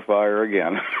another fire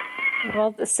again.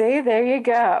 Well, see, there you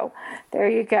go. There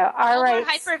you go. All right.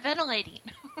 More hyperventilating.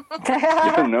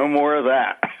 No more of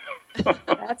that.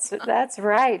 That's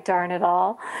right, darn it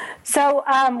all. So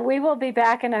we will be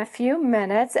back in a few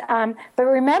minutes. But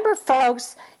remember,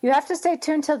 folks, you have to stay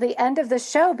tuned till the end of the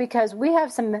show because we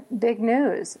have some big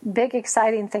news, big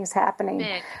exciting things happening.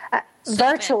 Big.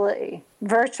 Virtually,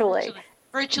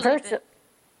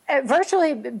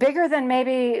 bigger than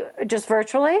maybe just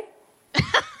virtually?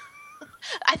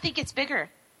 I think it's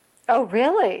bigger. Oh,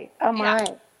 really? Oh, my.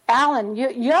 Yeah. Alan,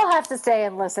 you'll have to stay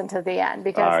and listen to the end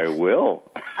because I will.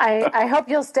 I hope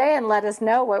you'll stay and let us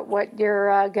know what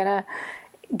you're going to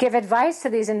give advice to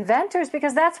these inventors,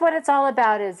 because that's what it's all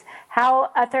about, is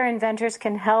how other inventors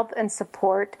can help and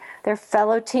support their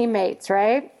fellow teammates,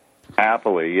 right?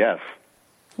 Happily, yes.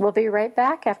 We'll be right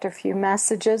back after a few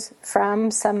messages from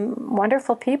some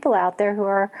wonderful people out there who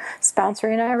are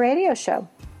sponsoring our radio show.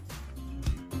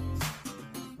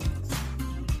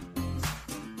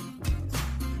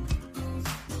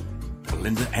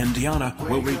 Linda and Deanna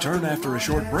will return after a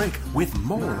short break with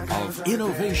more of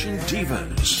Innovation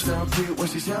Divas. So cute when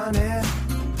she's yawning,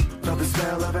 love the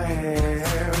smell of her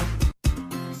hair.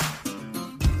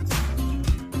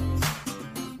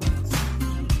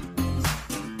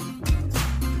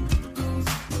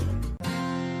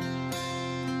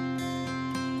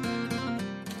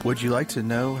 Would you like to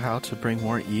know how to bring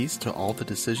more ease to all the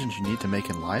decisions you need to make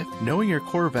in life? Knowing your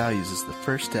core values is the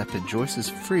first step in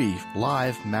Joyce's free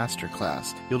live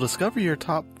masterclass. You'll discover your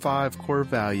top 5 core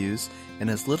values in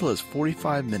as little as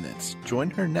 45 minutes. Join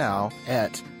her now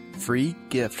at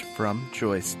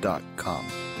freegiftfromjoyce.com.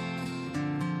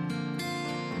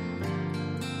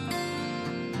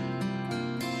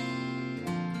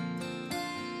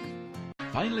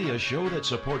 Finally, a show that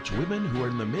supports women who are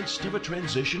in the midst of a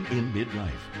transition in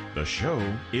midlife. The show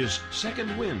is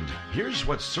Second Wind. Here's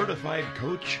what certified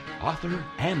coach, author,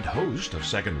 and host of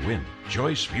Second Wind,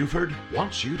 Joyce Buford,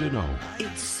 wants you to know.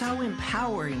 It's so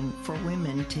empowering for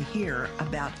women to hear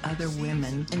about other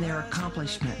women and their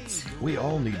accomplishments. We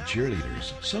all need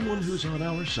cheerleaders, someone who's on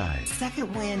our side.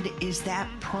 Second Wind is that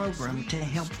program to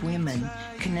help women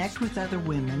connect with other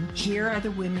women, hear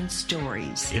other women's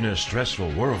stories. In a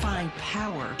stressful world, find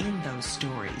power in those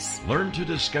stories. Learn to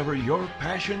discover your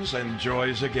passions and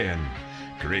joys again.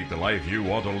 Create the life you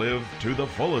want to live to the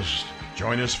fullest.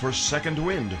 Join us for Second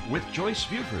Wind with Joyce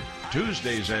Buford,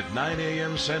 Tuesdays at 9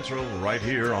 a.m. Central, right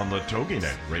here on the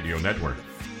TogiNet Radio Network.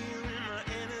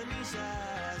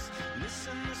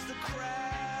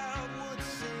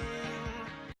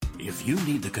 If you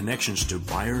need the connections to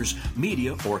buyers,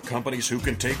 media, or companies who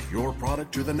can take your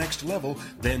product to the next level,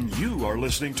 then you are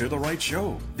listening to the right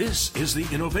show. This is the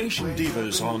Innovation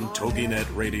Divas on TogiNet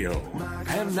Radio.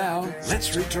 And now,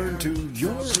 let's return to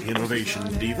your Innovation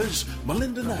Divas,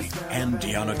 Melinda Knight and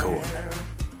Deanna Cohen.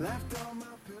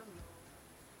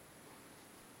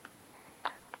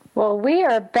 Well, we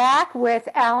are back with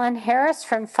Alan Harris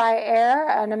from Fire,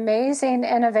 an amazing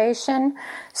innovation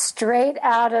straight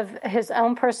out of his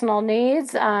own personal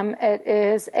needs. It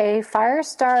is a fire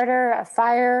starter, a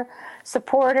fire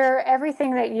supporter,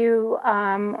 everything that you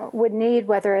would need,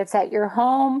 whether it's at your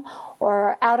home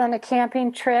or out on a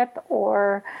camping trip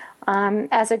or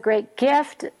as a great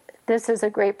gift. This is a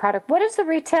great product. What is the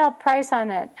retail price on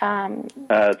it?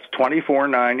 It's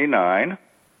 $24.99.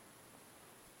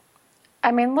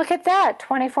 I mean, look at that,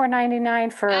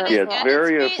 $24.99 for... Yeah, it's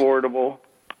very affordable.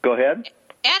 Go ahead.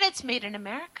 And it's made in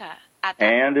America.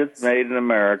 It's made in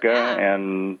America,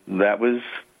 and that was,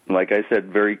 like I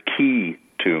said, very key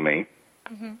to me.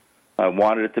 Mm-hmm. I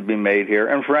wanted it to be made here.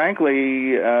 And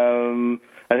frankly,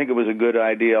 I think it was a good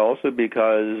idea also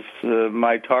because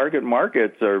my target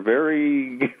markets are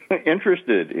very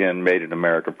interested in made in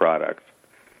America products.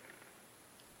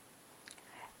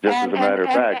 Just as a matter of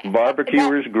fact,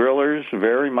 barbecuers, grillers,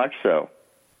 very much so.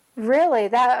 Really?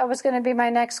 That was going to be my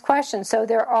next question. So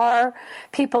there are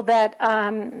people that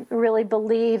really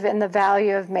believe in the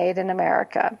value of made in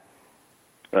America.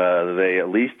 They at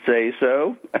least say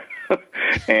so.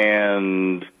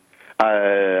 And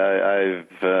I've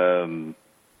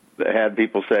had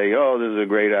people say, oh, this is a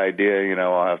great idea. You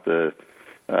know, I'll have to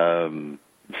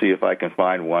see if I can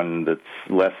find one that's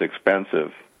less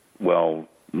expensive. Well,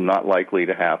 not likely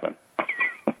to happen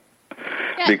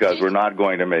because we're not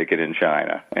going to make it in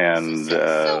China. And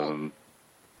go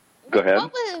ahead.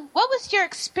 What was your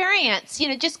experience, you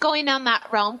know, just going down that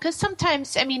realm? Because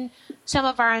sometimes, I mean, some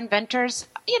of our inventors,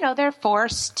 you know, they're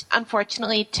forced,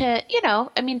 unfortunately, to, you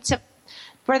know, I mean,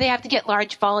 where they have to get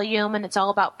large volume and it's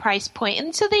all about price point.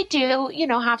 And so they do, you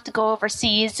know, have to go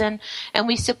overseas and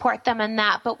we support them in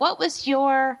that. But what was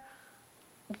your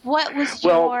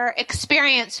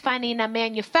experience finding a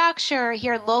manufacturer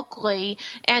here locally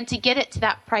and to get it to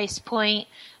that price point?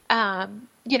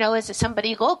 You know, is it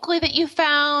somebody locally that you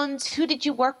found? Who did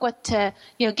you work with to,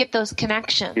 you know, get those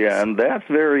connections? Yeah, and that's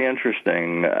very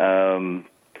interesting.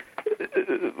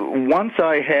 Once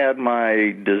I had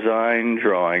my design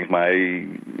drawings,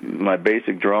 my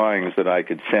basic drawings that I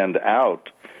could send out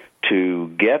to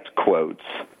get quotes,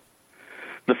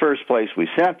 the first place we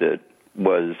sent it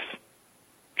was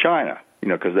China, you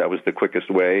know, because that was the quickest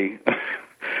way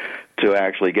to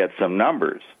actually get some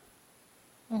numbers.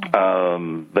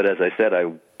 Mm-hmm. But as I said,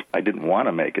 I didn't want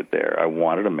to make it there. I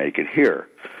wanted to make it here.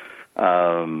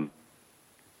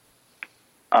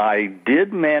 I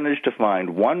did manage to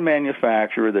find one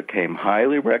manufacturer that came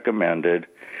highly recommended,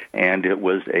 and it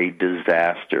was a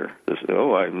disaster.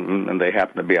 And they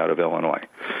happened to be out of Illinois,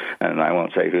 and I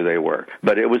won't say who they were,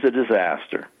 but it was a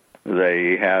disaster.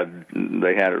 They had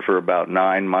it for about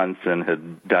 9 months and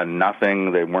had done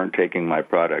nothing. They weren't taking my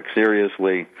product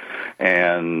seriously,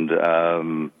 and I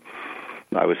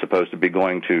was supposed to be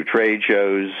going to trade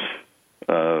shows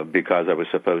because I was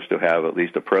supposed to have at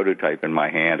least a prototype in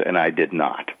my hand, and I did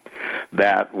not.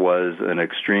 That was an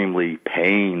extremely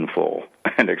painful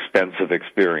and expensive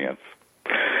experience.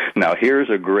 Now,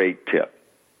 here's a great tip.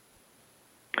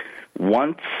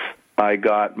 Once I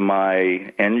got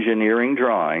my engineering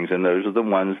drawings, and those are the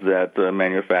ones that the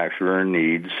manufacturer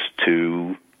needs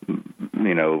to,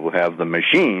 you know, have the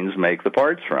machines make the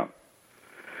parts from.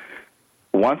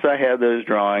 Once I had those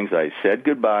drawings, I said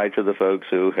goodbye to the folks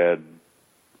who had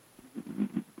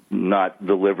not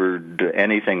delivered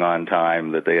anything on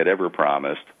time that they had ever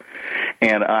promised.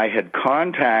 And I had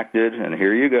contacted, and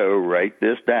here you go, write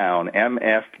this down,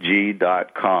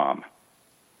 MFG.com.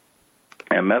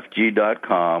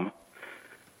 MFG.com,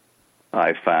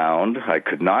 I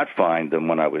could not find them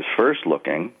when I was first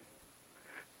looking.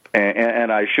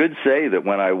 And I should say that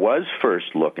when I was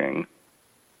first looking,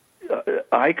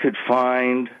 I could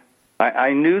find,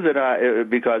 I knew that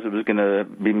because it was going to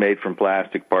be made from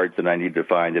plastic parts, that I needed to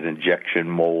find an injection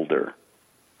molder.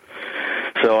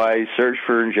 So I searched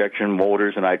for injection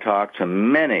molders, and I talked to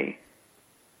many.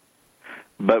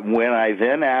 But when I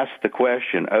then asked the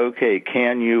question, okay,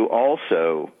 can you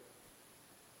also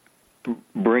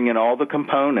bring in all the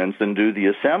components and do the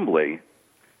assembly,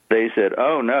 they said,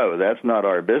 oh, no, that's not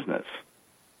our business.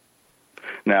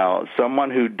 Now,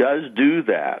 someone who does do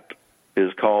that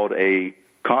is called a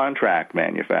contract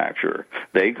manufacturer.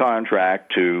 They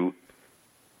contract to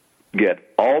get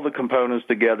all the components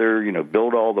together, you know,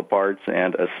 build all the parts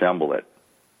and assemble it.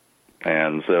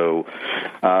 And so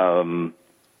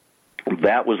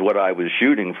that was what I was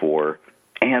shooting for,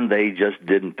 and they just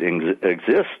didn't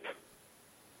exist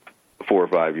 4 or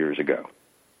 5 years ago.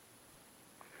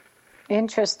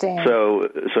 Interesting.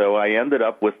 So I ended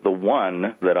up with the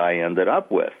one that I ended up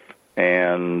with.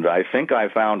 And I think I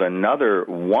found another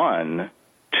one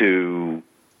to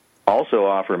also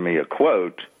offer me a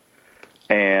quote,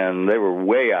 and they were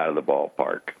way out of the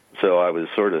ballpark. So I was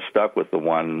sort of stuck with the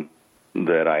one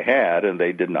that I had, and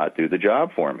they did not do the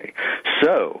job for me.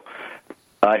 So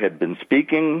I had been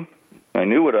speaking. I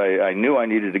knew I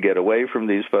needed to get away from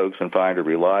these folks and find a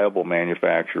reliable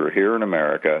manufacturer here in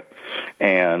America,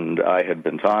 and I had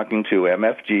been talking to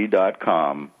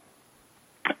MFG.com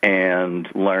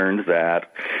and learned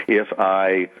that if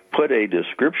I put a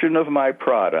description of my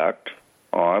product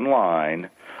online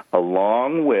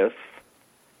along with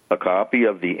a copy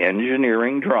of the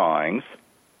engineering drawings,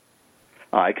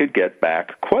 I could get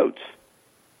back quotes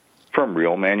from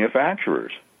real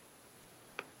manufacturers.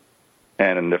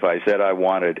 And if I said I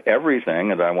wanted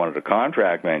everything and I wanted a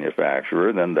contract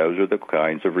manufacturer, then those are the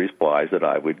kinds of replies that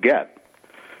I would get.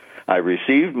 I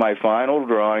received my final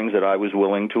drawings that I was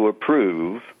willing to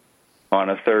approve on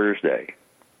a Thursday.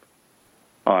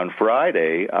 On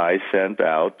Friday, I sent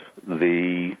out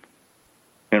the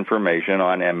information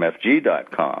on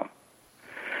MFG.com.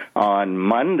 On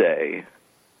Monday,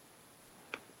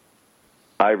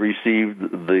 I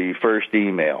received the first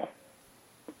email,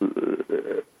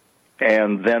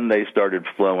 and then they started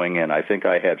flowing in. I think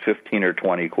I had 15 or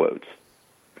 20 quotes,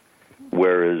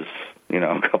 whereas,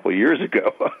 a couple of years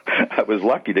ago, I was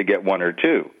lucky to get one or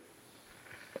two,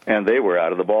 and they were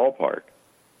out of the ballpark.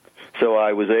 So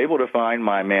I was able to find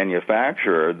my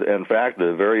manufacturer. In fact,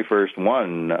 the very first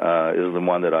one is the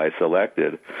one that I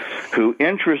selected, who,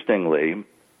 interestingly,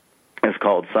 is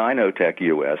called Sinotech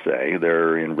USA.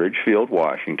 They're in Ridgefield,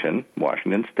 Washington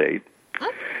State.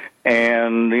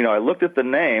 And, I looked at the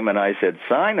name, and I said,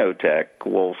 Sinotech.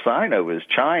 Well, Sino is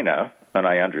China, and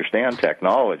I understand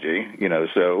technology,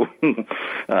 so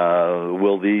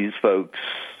will these folks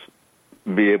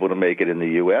be able to make it in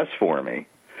the U.S. for me?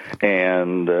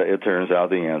 And it turns out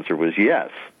the answer was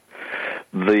yes.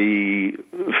 The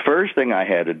first thing I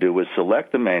had to do was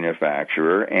select the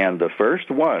manufacturer, and the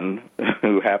first one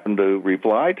who happened to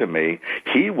reply to me,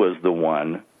 he was the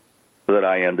one that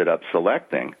I ended up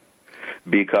selecting,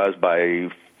 because by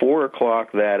 4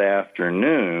 o'clock that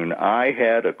afternoon, I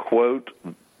had a quote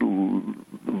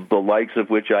the likes of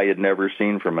which I had never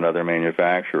seen from another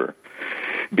manufacturer,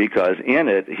 because in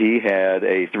it he had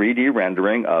a 3D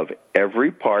rendering of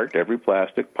every part, every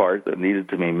plastic part that needed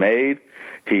to be made.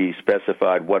 He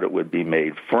specified what it would be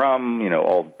made from,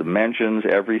 all the dimensions,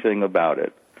 everything about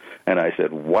it. And I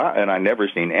said, wow, and I never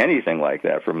seen anything like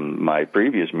that from my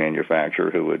previous manufacturer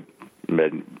who had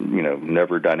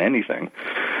never done anything.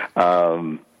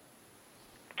 And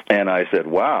I said,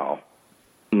 wow,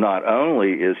 not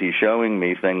only is he showing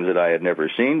me things that I had never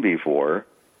seen before,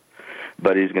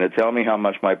 but he's going to tell me how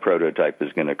much my prototype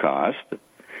is going to cost,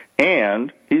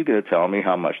 and he's going to tell me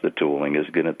how much the tooling is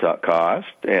going to cost,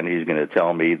 and he's going to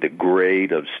tell me the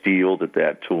grade of steel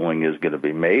that tooling is going to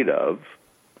be made of,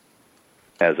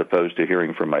 as opposed to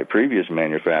hearing from my previous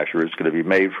manufacturer, it's going to be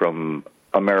made from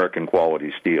American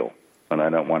quality steel. And I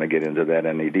don't want to get into that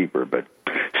any deeper, but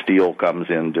steel comes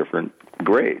in different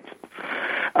grades.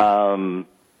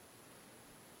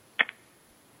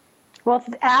 Well,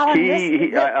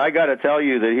 Alan, I got to tell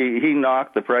you that he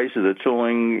knocked the price of the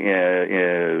tooling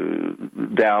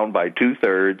down by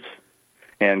 2/3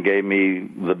 and gave me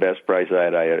the best price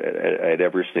I'd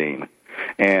ever seen.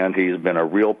 And he's been a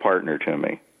real partner to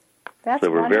me. That's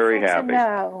so we're very happy. To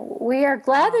know. We are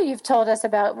glad that you've told us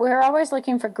about. We're always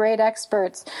looking for great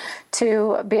experts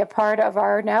to be a part of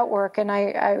our network, and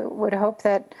I would hope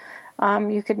that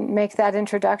you could make that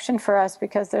introduction for us,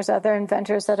 because there's other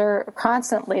inventors that are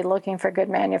constantly looking for good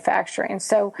manufacturing.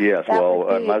 So yes, well,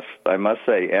 I must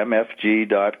say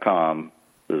MFG.com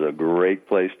is a great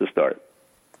place to start.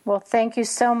 Well, thank you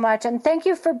so much, and thank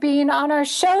you for being on our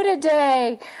show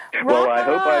today. Well, I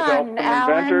hope I've helped some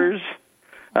inventors.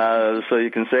 So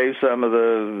you can save some of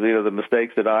the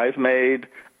mistakes that I've made,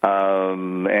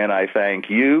 and I thank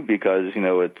you, because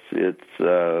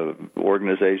it's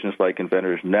organizations like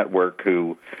Inventors Network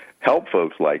who help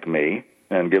folks like me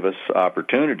and give us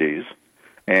opportunities,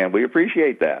 and we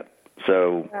appreciate that.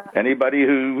 So anybody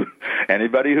who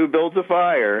builds a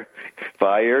fire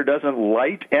doesn't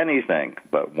light anything,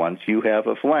 but once you have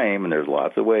a flame, and there's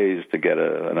lots of ways to get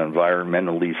an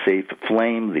environmentally safe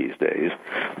flame these days,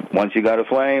 once you got a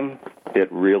flame,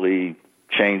 it really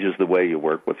changes the way you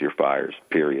work with your fires,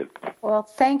 period. Well,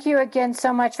 thank you again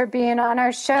so much for being on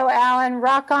our show, Alan.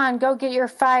 Rock on. Go get your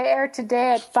Fire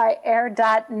today at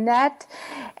fireair.net.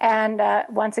 And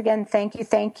once again, thank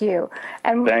you.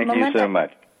 And thank Melinda, you so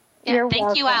much. Yeah, thank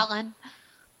welcome. you, Alan.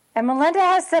 And Melinda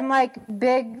has some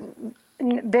big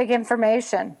big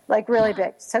information, like really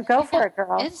big. So go for it,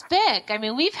 girl. It's big. I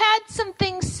mean, we've had some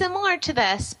things similar to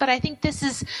this, but I think this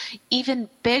is even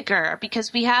bigger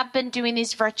because we have been doing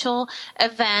these virtual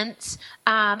events,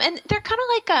 and they're kind of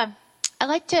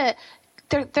like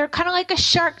they're kind of like a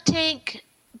Shark Tank,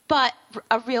 but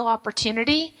a real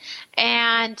opportunity,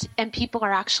 and people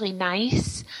are actually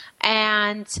nice.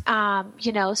 And,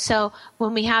 so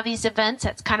when we have these events,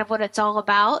 that's kind of what it's all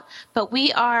about. But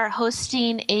we are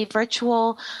hosting a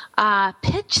virtual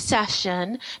pitch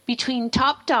session between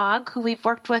Top Dog, who we've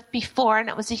worked with before, and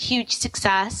it was a huge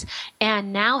success,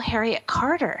 and now Harriet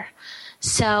Carter.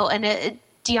 So,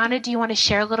 Deanna, do you want to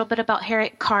share a little bit about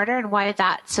Harriet Carter and why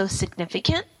that's so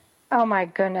significant? Oh, my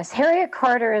goodness. Harriet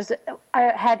Carter I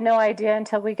had no idea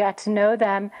until we got to know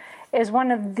them, is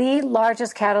one of the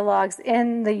largest catalogs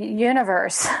in the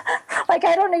universe. Like,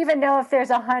 I don't even know if there's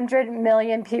 100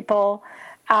 million people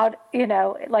out,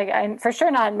 for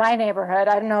sure not in my neighborhood.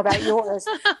 I don't know about yours.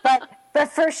 but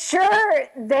for sure,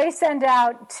 they send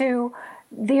out to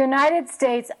the United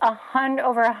States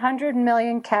over 100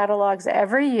 million catalogs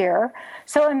every year.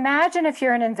 So imagine if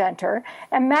you're an inventor.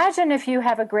 Imagine if you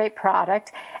have a great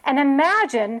product. And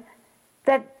imagine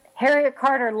that Harriet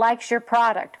Carter likes your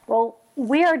product. Well,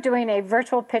 we are doing a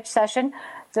virtual pitch session.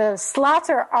 The slots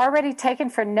are already taken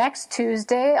for next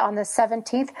Tuesday on the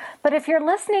 17th. But if you're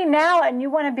listening now and you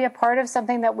want to be a part of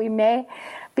something that we may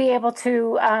be able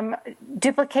to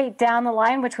duplicate down the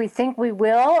line, which we think we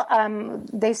will,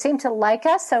 they seem to like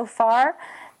us so far,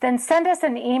 then send us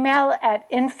an email at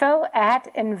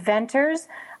info@inventors,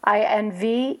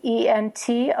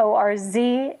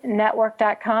 INVENTORZ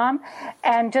network.com,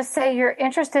 and just say you're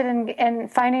interested in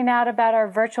finding out about our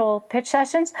virtual pitch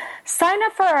sessions. Sign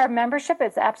up for our membership.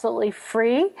 It's absolutely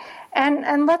free.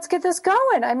 And let's get this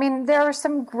going. I mean, there are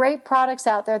some great products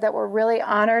out there that we're really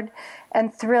honored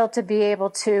and thrilled to be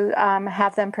able to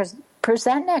have them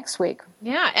present next week.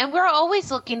 Yeah, and we're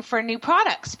always looking for new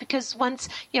products because once,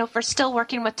 if we're still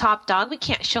working with Top Dog, we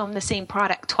can't show them the same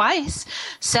product twice.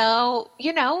 So,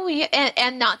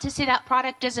 and not to say that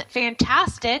product isn't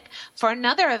fantastic for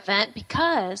another event,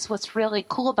 because what's really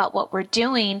cool about what we're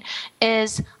doing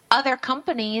is other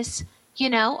companies,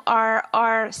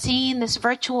 are seeing this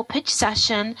virtual pitch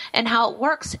session and how it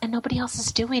works, and nobody else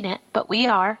is doing it, but we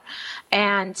are.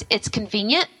 And it's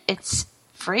convenient. It's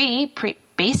free,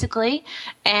 basically,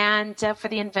 and for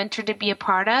the inventor to be a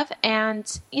part of,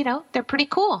 and they're pretty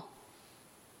cool.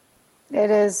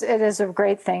 It is a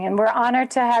great thing, and we're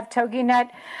honored to have TogiNet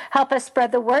help us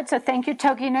spread the word. So thank you,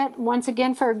 TogiNet, once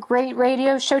again for a great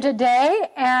radio show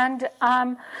today, and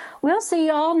we'll see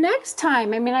you all next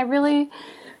time. I mean, I really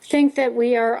think that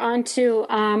we are on to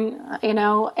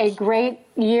a great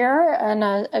year and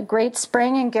a great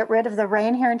spring, and get rid of the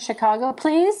rain here in Chicago,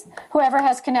 please. Whoever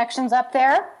has connections up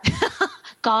there.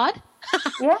 God?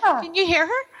 Yeah. Can you hear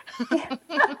her?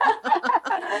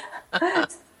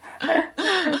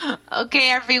 Okay,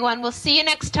 everyone. We'll see you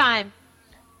next time.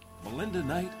 Melinda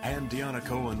Knight and Deanna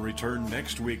Cohen return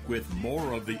next week with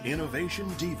more of the Innovation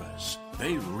Divas.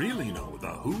 They really know the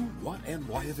who, what, and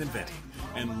why of inventing,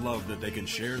 and love that they can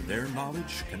share their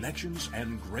knowledge, connections,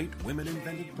 and great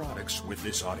women-invented products with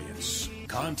this audience.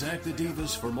 Contact the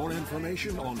Divas for more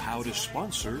information on how to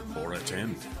sponsor or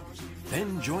attend.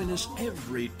 Then join us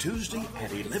every Tuesday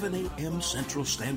at 11 a.m. Central Standard